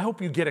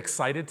hope you get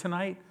excited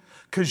tonight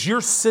because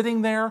you're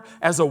sitting there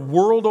as a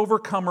world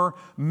overcomer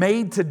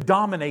made to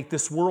dominate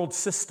this world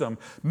system,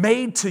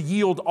 made to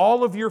yield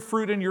all of your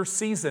fruit in your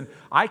season.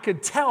 I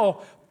could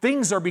tell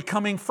things are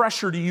becoming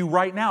fresher to you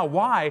right now.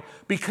 Why?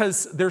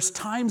 Because there's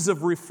times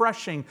of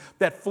refreshing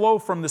that flow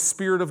from the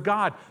Spirit of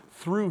God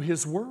through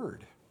His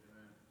Word.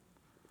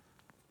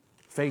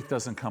 Faith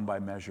doesn't come by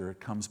measure, it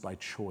comes by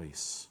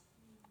choice.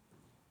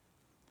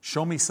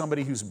 Show me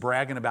somebody who's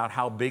bragging about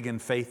how big in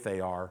faith they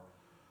are,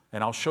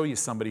 and I'll show you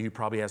somebody who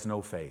probably has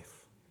no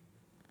faith.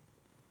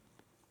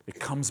 It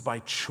comes by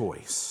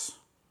choice.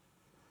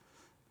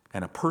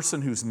 And a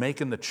person who's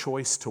making the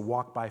choice to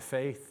walk by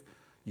faith,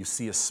 you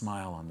see a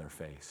smile on their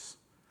face.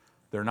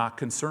 They're not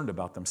concerned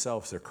about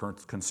themselves, they're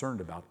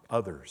concerned about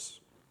others.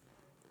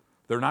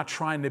 They're not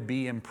trying to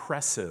be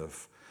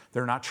impressive.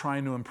 They're not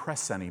trying to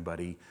impress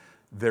anybody.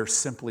 They're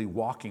simply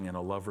walking in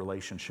a love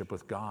relationship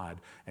with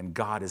God, and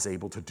God is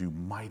able to do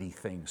mighty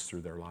things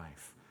through their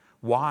life.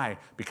 Why?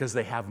 Because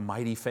they have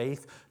mighty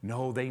faith?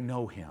 No, they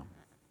know Him.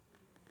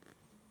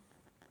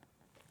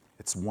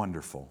 It's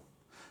wonderful.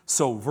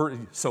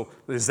 So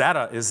is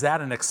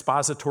that an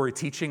expository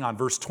teaching on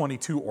verse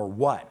 22 or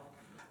what?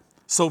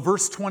 So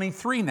verse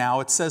 23 now,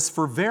 it says,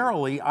 "For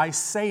verily I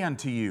say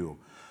unto you,"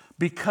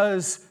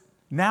 because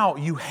now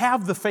you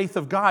have the faith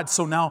of God.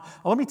 So now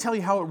let me tell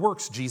you how it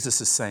works, Jesus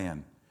is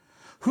saying.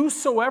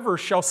 "Whosoever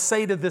shall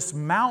say to this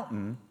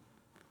mountain,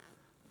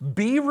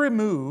 be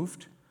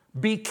removed,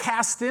 be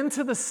cast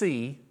into the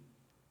sea,"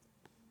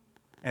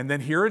 and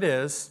then here it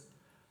is,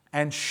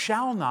 "and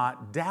shall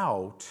not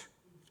doubt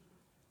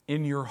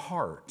in your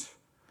heart."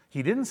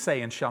 He didn't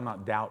say, "and shall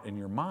not doubt in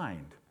your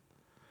mind."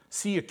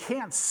 See, you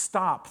can't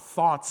stop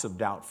thoughts of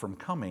doubt from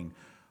coming,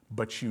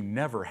 but you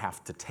never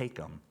have to take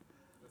them.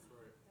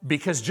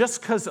 Because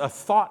just because a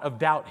thought of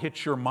doubt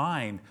hits your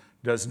mind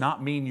does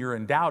not mean you're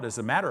in doubt. As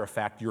a matter of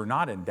fact, you're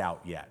not in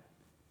doubt yet.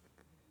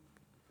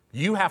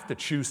 You have to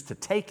choose to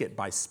take it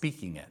by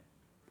speaking it.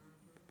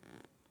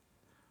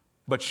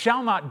 "But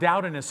shall not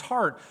doubt in his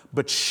heart,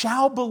 but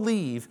shall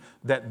believe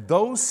that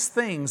those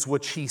things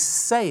which he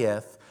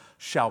saith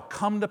shall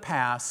come to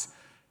pass."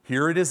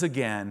 Here it is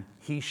again,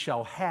 "he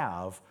shall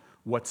have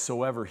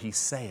whatsoever he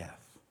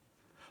saith."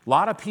 A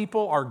lot of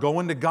people are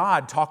going to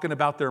God talking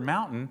about their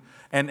mountain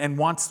and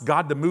wants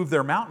God to move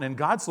their mountain, and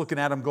God's looking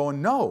at them going,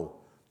 "No,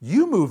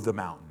 you move the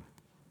mountain."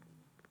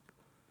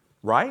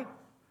 Right?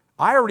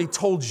 I already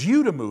told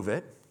you to move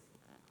it.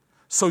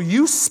 So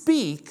you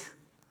speak,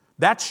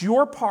 that's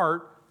your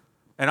part,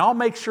 and I'll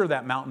make sure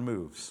that mountain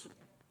moves.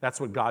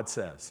 That's what God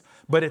says.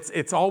 But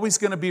it's always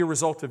going to be a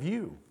result of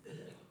you.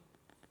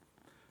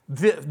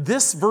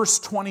 This verse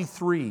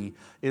 23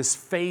 is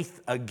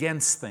faith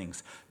against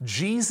things.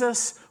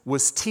 Jesus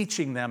was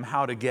teaching them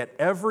how to get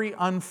every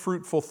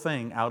unfruitful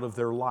thing out of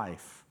their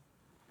life.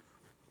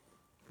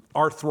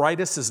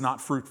 Arthritis is not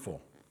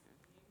fruitful.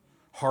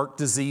 Heart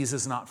disease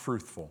is not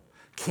fruitful.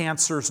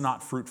 Cancer is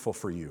not fruitful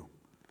for you.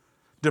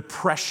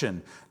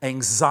 Depression,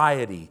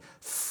 anxiety,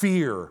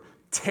 fear,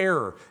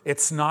 terror,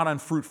 it's not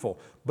unfruitful.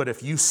 But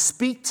if you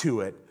speak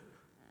to it,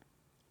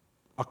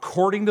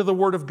 according to the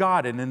Word of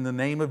God and in the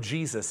name of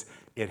Jesus,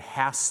 it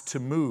has to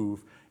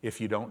move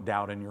if you don't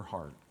doubt in your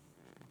heart.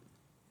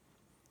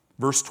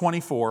 Verse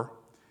 24,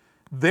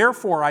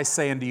 "Therefore I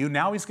say unto you,"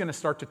 now he's going to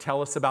start to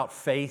tell us about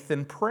faith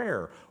and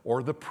prayer,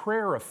 or the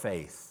prayer of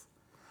faith.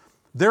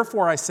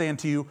 "Therefore I say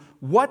unto you,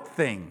 what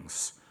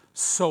things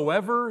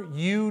soever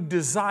you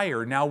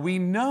desire." Now we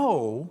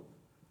know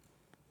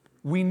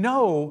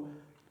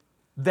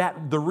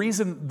that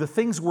the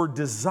things we're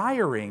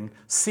desiring,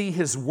 see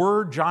His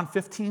Word, John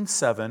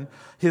 15:7,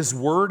 His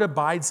Word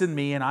abides in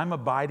me and I'm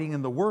abiding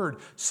in the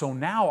Word. So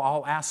now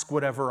I'll ask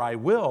whatever I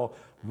will.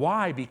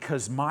 Why?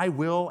 Because my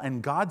will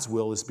and God's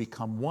will has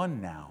become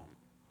one now.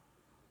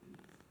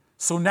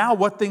 So now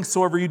what things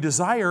soever you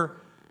desire,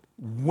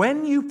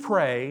 when you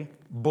pray,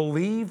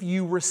 believe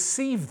you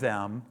receive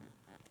them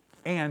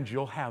and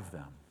you'll have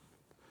them.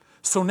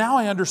 So now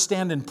I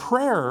understand in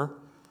prayer,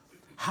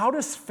 how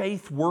does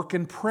faith work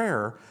in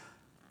prayer?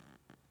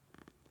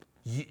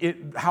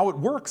 How it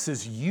works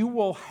is you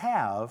will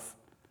have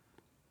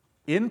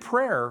in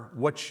prayer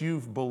what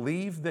you've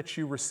believed that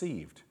you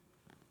received.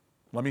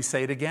 Let me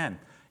say it again.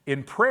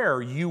 In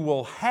prayer, you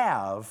will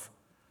have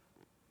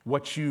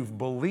what you've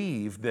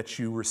believed that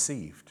you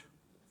received.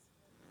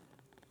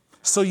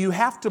 So you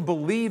have to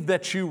believe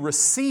that you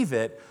receive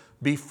it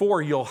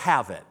before you'll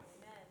have it.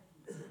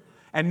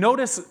 And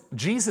notice,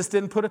 Jesus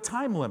didn't put a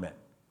time limit.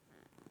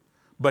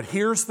 But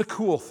here's the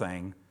cool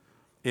thing.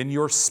 In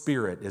your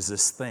spirit is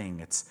this thing.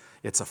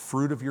 It's a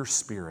fruit of your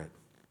spirit.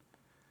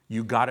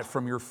 You got it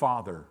from your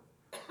Father.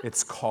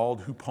 It's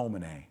called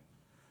hupomene.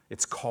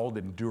 It's called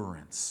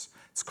endurance.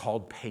 It's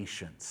called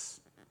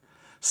patience.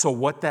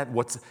 So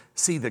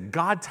see, the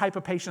God type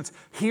of patience,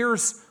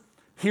 here's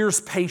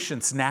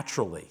patience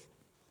naturally.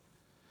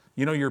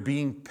 You know, you're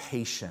being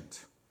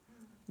patient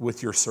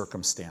with your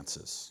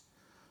circumstances.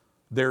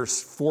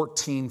 There's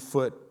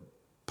 14-foot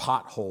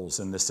potholes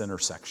in this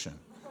intersection.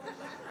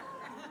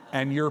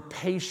 And you're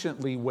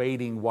patiently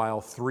waiting while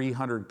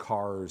 300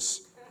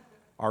 cars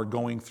are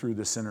going through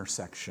this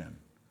intersection.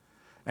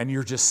 And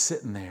you're just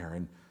sitting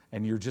there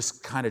and you're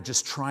just kind of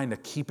just trying to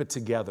keep it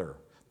together.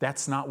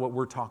 That's not what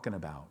we're talking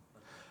about.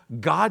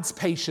 God's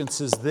patience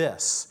is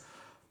this.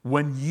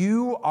 When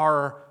you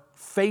are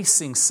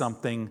facing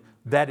something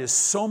that is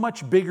so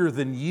much bigger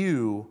than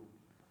you,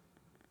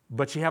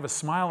 but you have a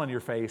smile on your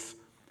face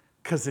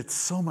because it's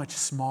so much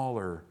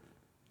smaller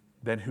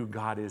than who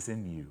God is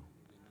in you.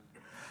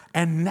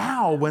 And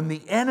now when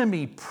the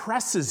enemy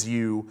presses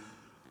you,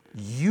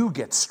 you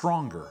get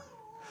stronger.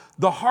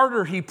 The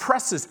harder he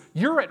presses,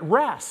 you're at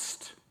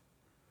rest.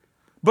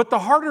 But the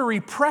harder he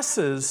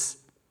presses,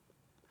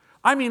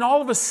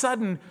 all of a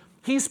sudden,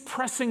 he's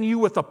pressing you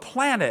with a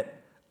planet,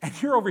 and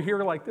you're over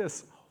here like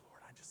this. Oh,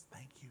 Lord, I just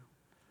thank you.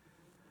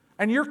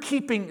 And you're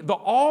keeping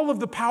all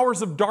of the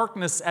powers of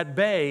darkness at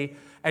bay,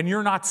 and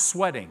you're not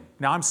sweating.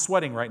 Now, I'm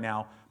sweating right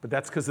now, but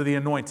that's because of the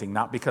anointing,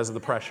 not because of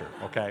the pressure,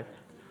 okay?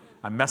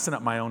 I'm messing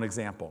up my own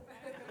example.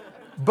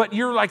 But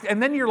you're like,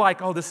 and then you're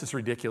like, oh, this is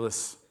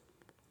ridiculous.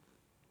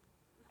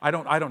 I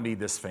don't need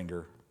this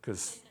finger,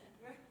 because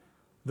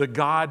the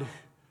God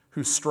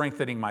who's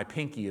strengthening my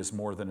pinky is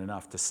more than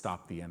enough to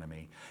stop the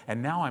enemy.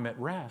 And now I'm at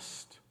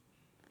rest.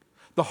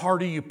 The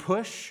harder you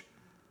push,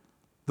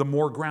 the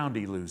more ground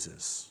he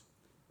loses.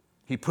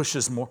 He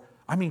pushes more.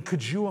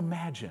 Could you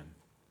imagine?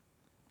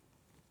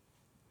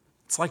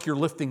 It's like you're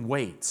lifting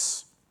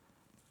weights,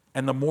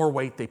 and the more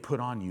weight they put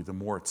on you, the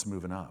more it's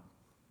moving up.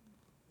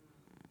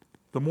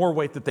 The more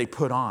weight that they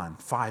put on,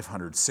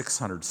 500,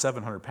 600,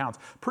 700 pounds,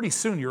 pretty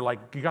soon you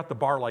got the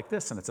bar like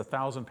this and it's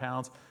 1,000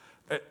 pounds.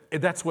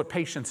 That's what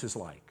patience is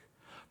like.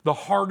 The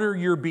harder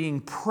you're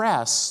being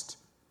pressed,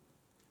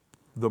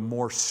 the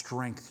more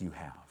strength you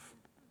have.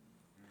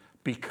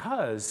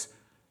 Because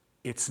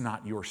it's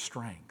not your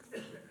strength.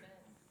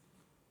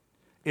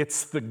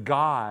 It's the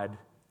God.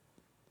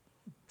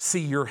 See,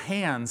 your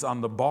hands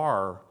on the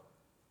bar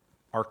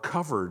are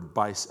covered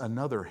by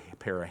another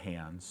pair of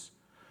hands.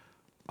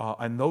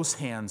 And those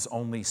hands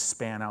only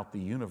span out the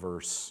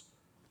universe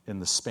in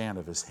the span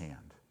of his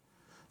hand.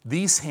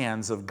 These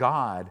hands of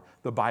God,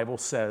 the Bible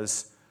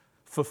says,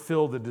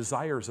 fulfill the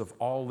desires of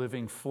all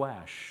living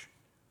flesh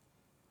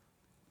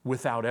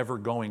without ever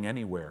going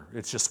anywhere.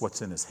 It's just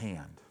what's in his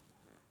hand.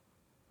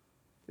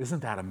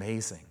 Isn't that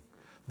amazing?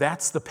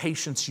 That's the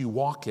patience you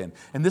walk in.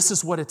 And this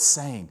is what it's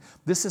saying.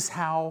 This is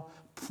how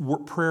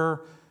prayer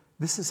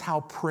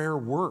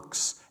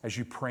works as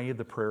you pray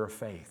the prayer of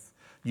faith.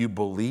 You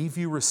believe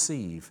you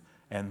receive,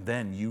 and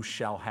then you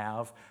shall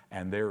have,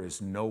 and there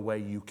is no way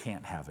you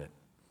can't have it.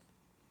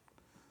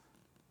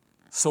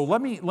 So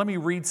let me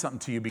read something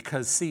to you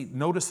because, see,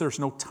 notice there's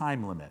no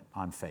time limit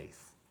on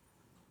faith.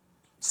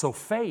 So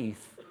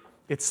faith,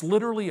 it's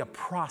literally a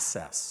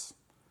process.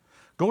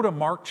 Go to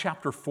Mark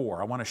chapter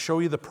 4. I want to show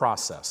you the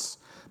process.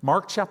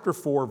 Mark chapter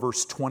 4,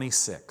 verse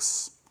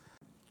 26.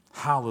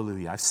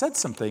 Hallelujah. I've said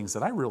some things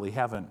that I really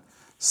haven't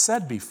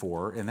said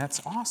before, and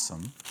that's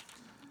awesome.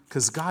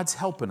 Because God's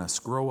helping us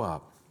grow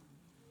up.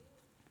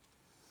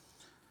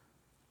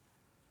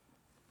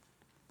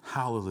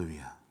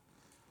 Hallelujah.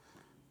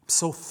 I'm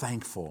so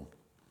thankful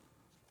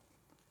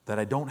that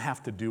I don't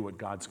have to do what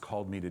God's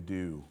called me to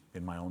do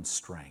in my own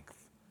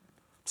strength.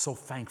 I'm so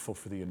thankful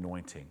for the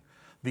anointing,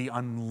 the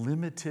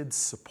unlimited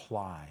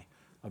supply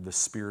of the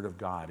Spirit of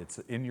God. It's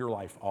in your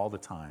life all the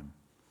time.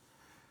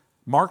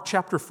 Mark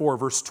chapter 4,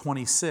 verse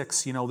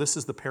 26, this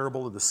is the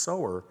parable of the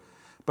sower.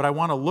 But I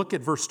want to look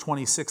at verse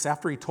 26.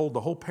 After he told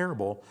the whole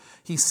parable,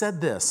 he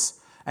said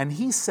this, and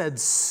he said,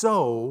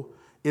 so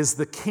is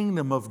the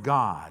kingdom of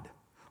God.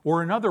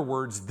 Or in other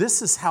words,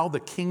 this is how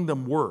the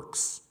kingdom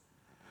works.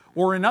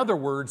 Or in other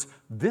words,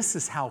 this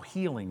is how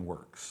healing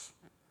works.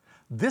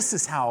 This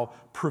is how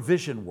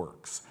provision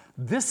works.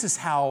 This is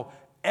how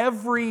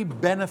every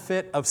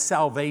benefit of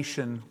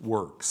salvation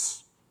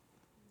works.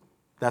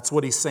 That's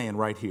what he's saying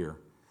right here.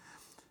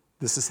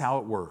 This is how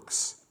it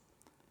works.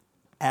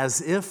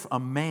 As if a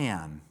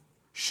man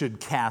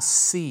should cast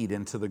seed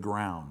into the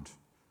ground.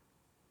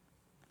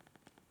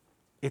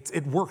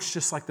 It works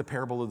just like the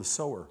parable of the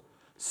sower.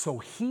 So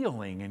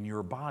healing in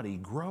your body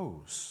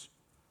grows.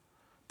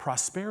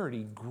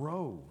 Prosperity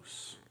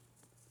grows.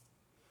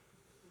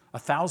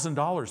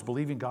 $1,000,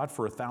 believing God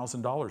for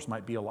 $1,000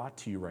 might be a lot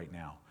to you right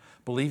now.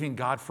 Believing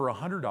God for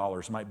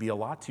 $100 might be a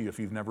lot to you if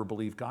you've never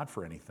believed God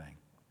for anything.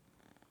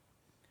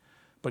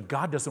 But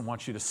God doesn't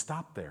want you to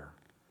stop there.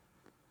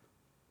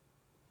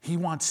 He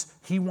wants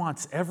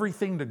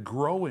everything to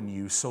grow in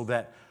you so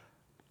that,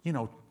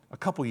 a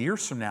couple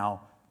years from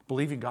now,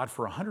 believing God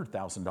for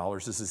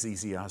 $100,000 is as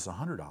easy as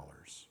 $100.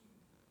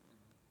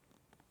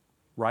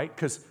 Right?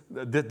 Because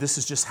this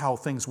is just how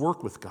things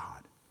work with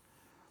God.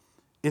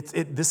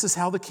 This is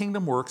how the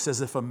kingdom works,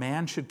 as if a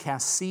man should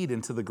cast seed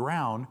into the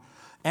ground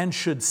and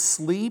should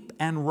sleep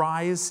and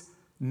rise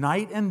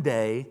night and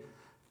day,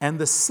 and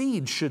the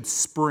seed should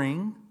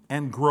spring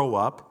and grow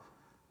up.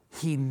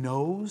 He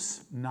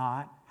knows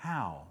not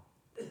how.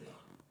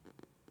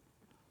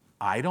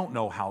 I don't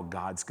know how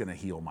God's going to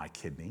heal my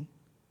kidney.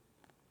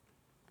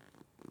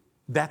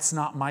 That's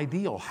not my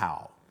deal,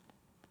 how.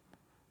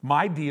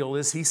 My deal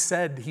is He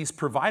said He's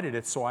provided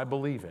it, so I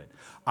believe it.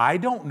 I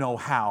don't know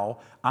how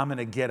I'm going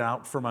to get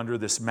out from under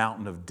this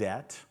mountain of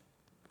debt.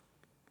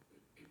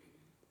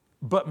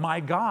 But my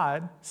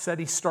God said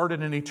He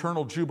started an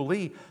eternal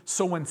jubilee.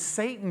 So when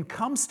Satan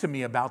comes to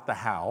me about the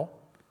how,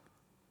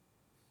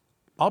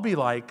 I'll be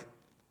like,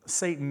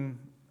 Satan,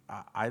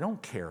 I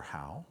don't care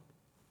how.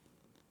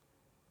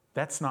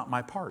 That's not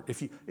my part.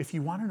 If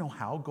you want to know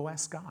how, go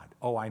ask God.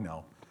 Oh, I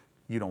know.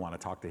 You don't want to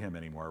talk to Him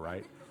anymore,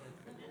 right?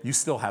 You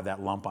still have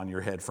that lump on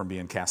your head from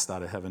being cast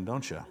out of heaven,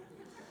 don't you?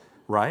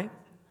 Right?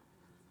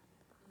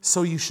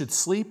 So you should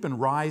sleep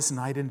and rise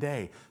night and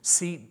day.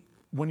 See,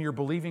 when you're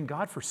believing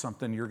God for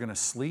something, you're going to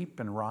sleep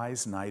and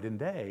rise night and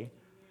day,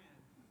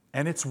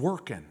 and it's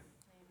working.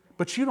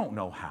 But you don't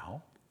know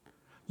how.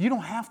 You don't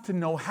have to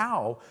know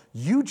how.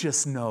 You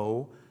just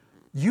know.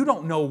 You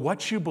don't know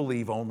what you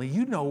believe only.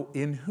 You know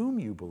in whom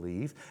you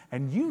believe,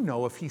 and you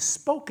know if He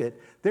spoke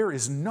it, there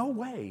is no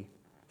way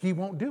He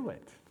won't do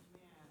it.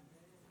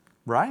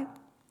 Right?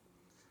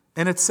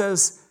 And it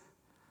says,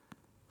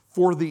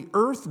 for the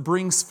earth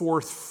brings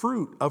forth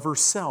fruit of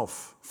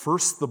herself,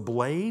 first the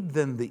blade,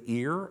 then the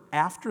ear,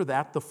 after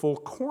that the full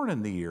corn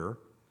in the ear.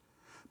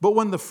 But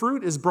when the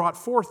fruit is brought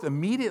forth,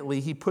 immediately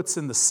He puts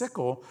in the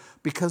sickle,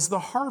 because the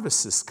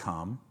harvest is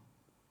come.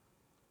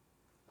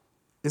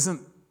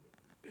 Isn't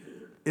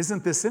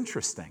this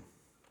interesting?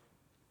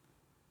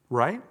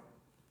 Right?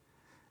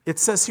 It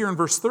says here in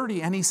verse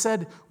 30, and He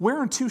said,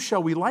 whereunto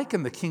shall we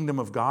liken the kingdom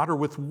of God, or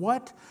with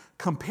what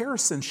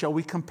comparison shall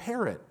we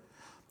compare it?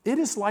 It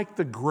is like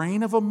the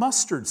grain of a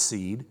mustard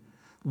seed,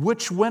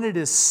 which when it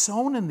is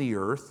sown in the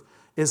earth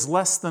is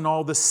less than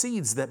all the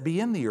seeds that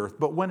be in the earth.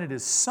 But when it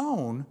is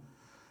sown,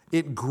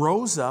 it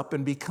grows up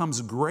and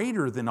becomes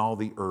greater than all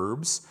the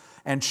herbs,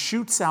 and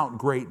shoots out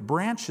great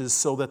branches,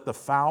 so that the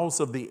fowls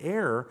of the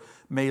air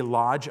may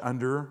lodge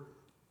under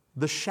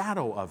the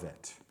shadow of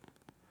it.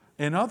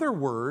 In other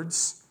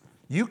words,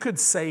 you could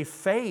say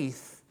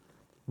faith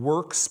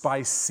works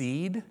by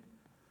seed.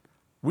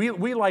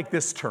 We like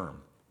this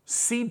term,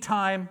 seed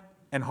time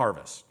and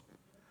harvest.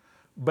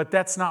 But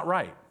that's not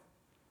right.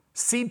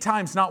 Seed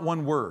time's not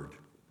one word,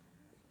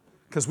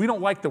 because we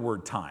don't like the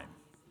word time.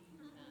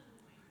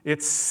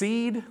 It's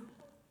seed,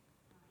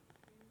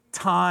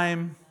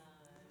 time,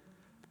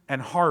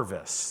 and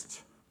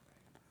harvest.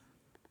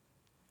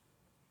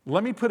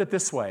 Let me put it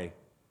this way.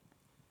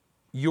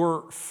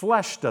 Your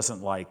flesh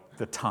doesn't like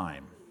the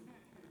time.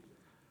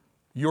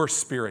 Your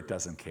spirit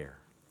doesn't care.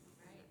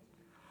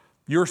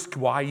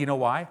 Why? You know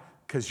why?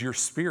 Because your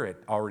spirit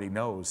already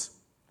knows,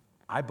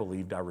 I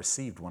believed I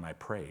received when I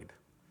prayed.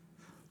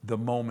 The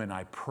moment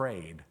I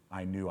prayed,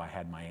 I knew I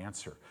had my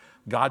answer.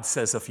 God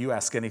says, if you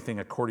ask anything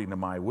according to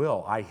my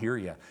will, I hear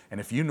you.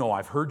 And if you know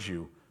I've heard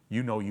you,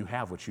 you know you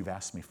have what you've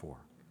asked me for.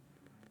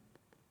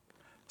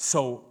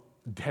 So,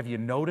 have you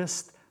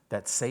noticed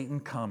that Satan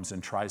comes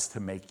and tries to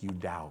make you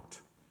doubt?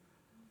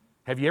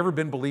 Have you ever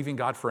been believing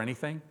God for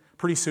anything?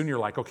 Pretty soon you're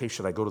like, okay,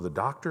 should I go to the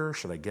doctor?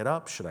 Should I get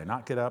up? Should I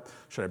not get up?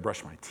 Should I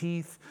brush my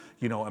teeth?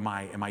 Am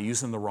I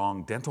using the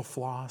wrong dental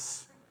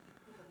floss?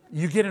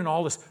 You get in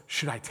all this,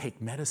 should I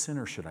take medicine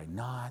or should I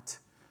not?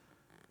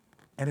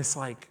 And it's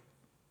like,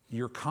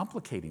 you're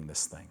complicating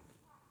this thing.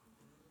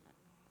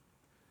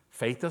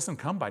 Faith doesn't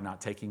come by not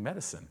taking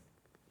medicine.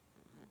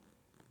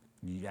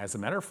 As a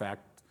matter of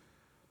fact,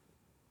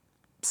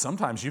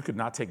 sometimes you could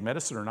not take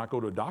medicine or not go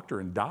to a doctor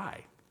and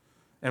die.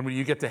 And when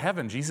you get to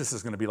heaven, Jesus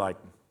is going to be like,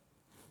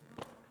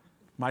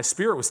 my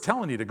spirit was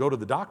telling you to go to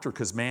the doctor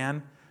because,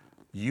 man,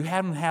 you're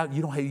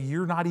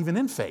not even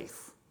in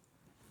faith.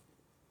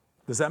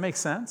 Does that make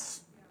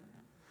sense?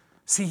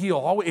 See,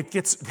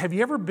 have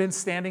you ever been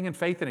standing in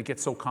faith and it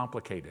gets so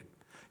complicated?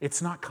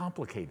 It's not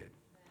complicated.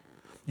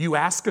 You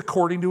ask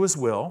according to His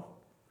will.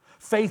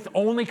 Faith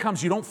only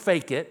comes, you don't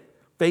fake it.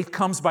 Faith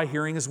comes by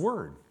hearing His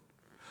word.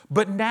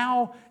 But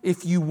now,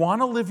 if you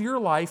want to live your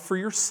life for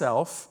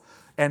yourself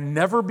and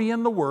never be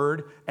in the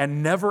Word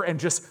and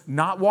just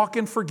not walk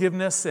in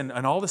forgiveness and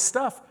all this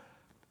stuff,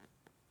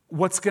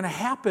 what's going to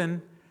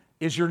happen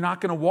is you're not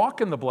going to walk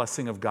in the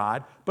blessing of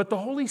God, but the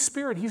Holy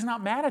Spirit, He's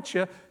not mad at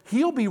you.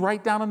 He'll be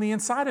right down on the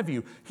inside of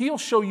you. He'll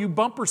show you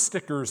bumper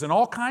stickers and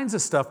all kinds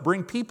of stuff,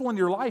 bring people in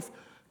your life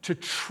to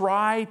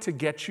try to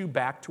get you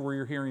back to where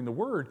you're hearing the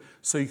Word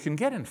so you can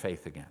get in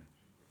faith again.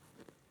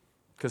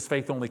 Because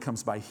faith only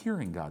comes by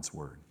hearing God's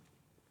Word.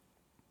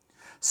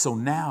 So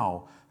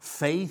now,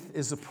 faith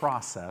is a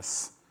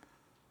process,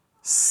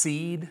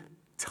 seed,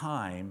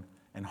 time,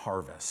 and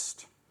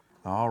harvest.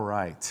 All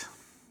right.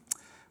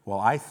 Well,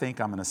 I think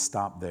I'm going to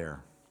stop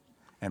there.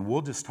 And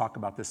we'll just talk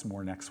about this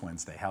more next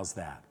Wednesday. How's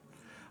that?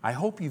 I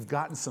hope you've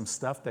gotten some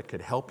stuff that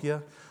could help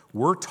you.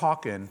 We're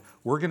going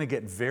to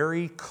get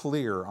very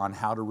clear on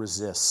how to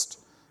resist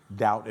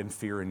doubt and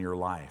fear in your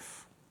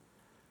life.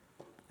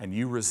 And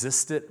you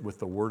resist it with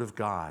the Word of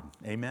God.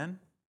 Amen?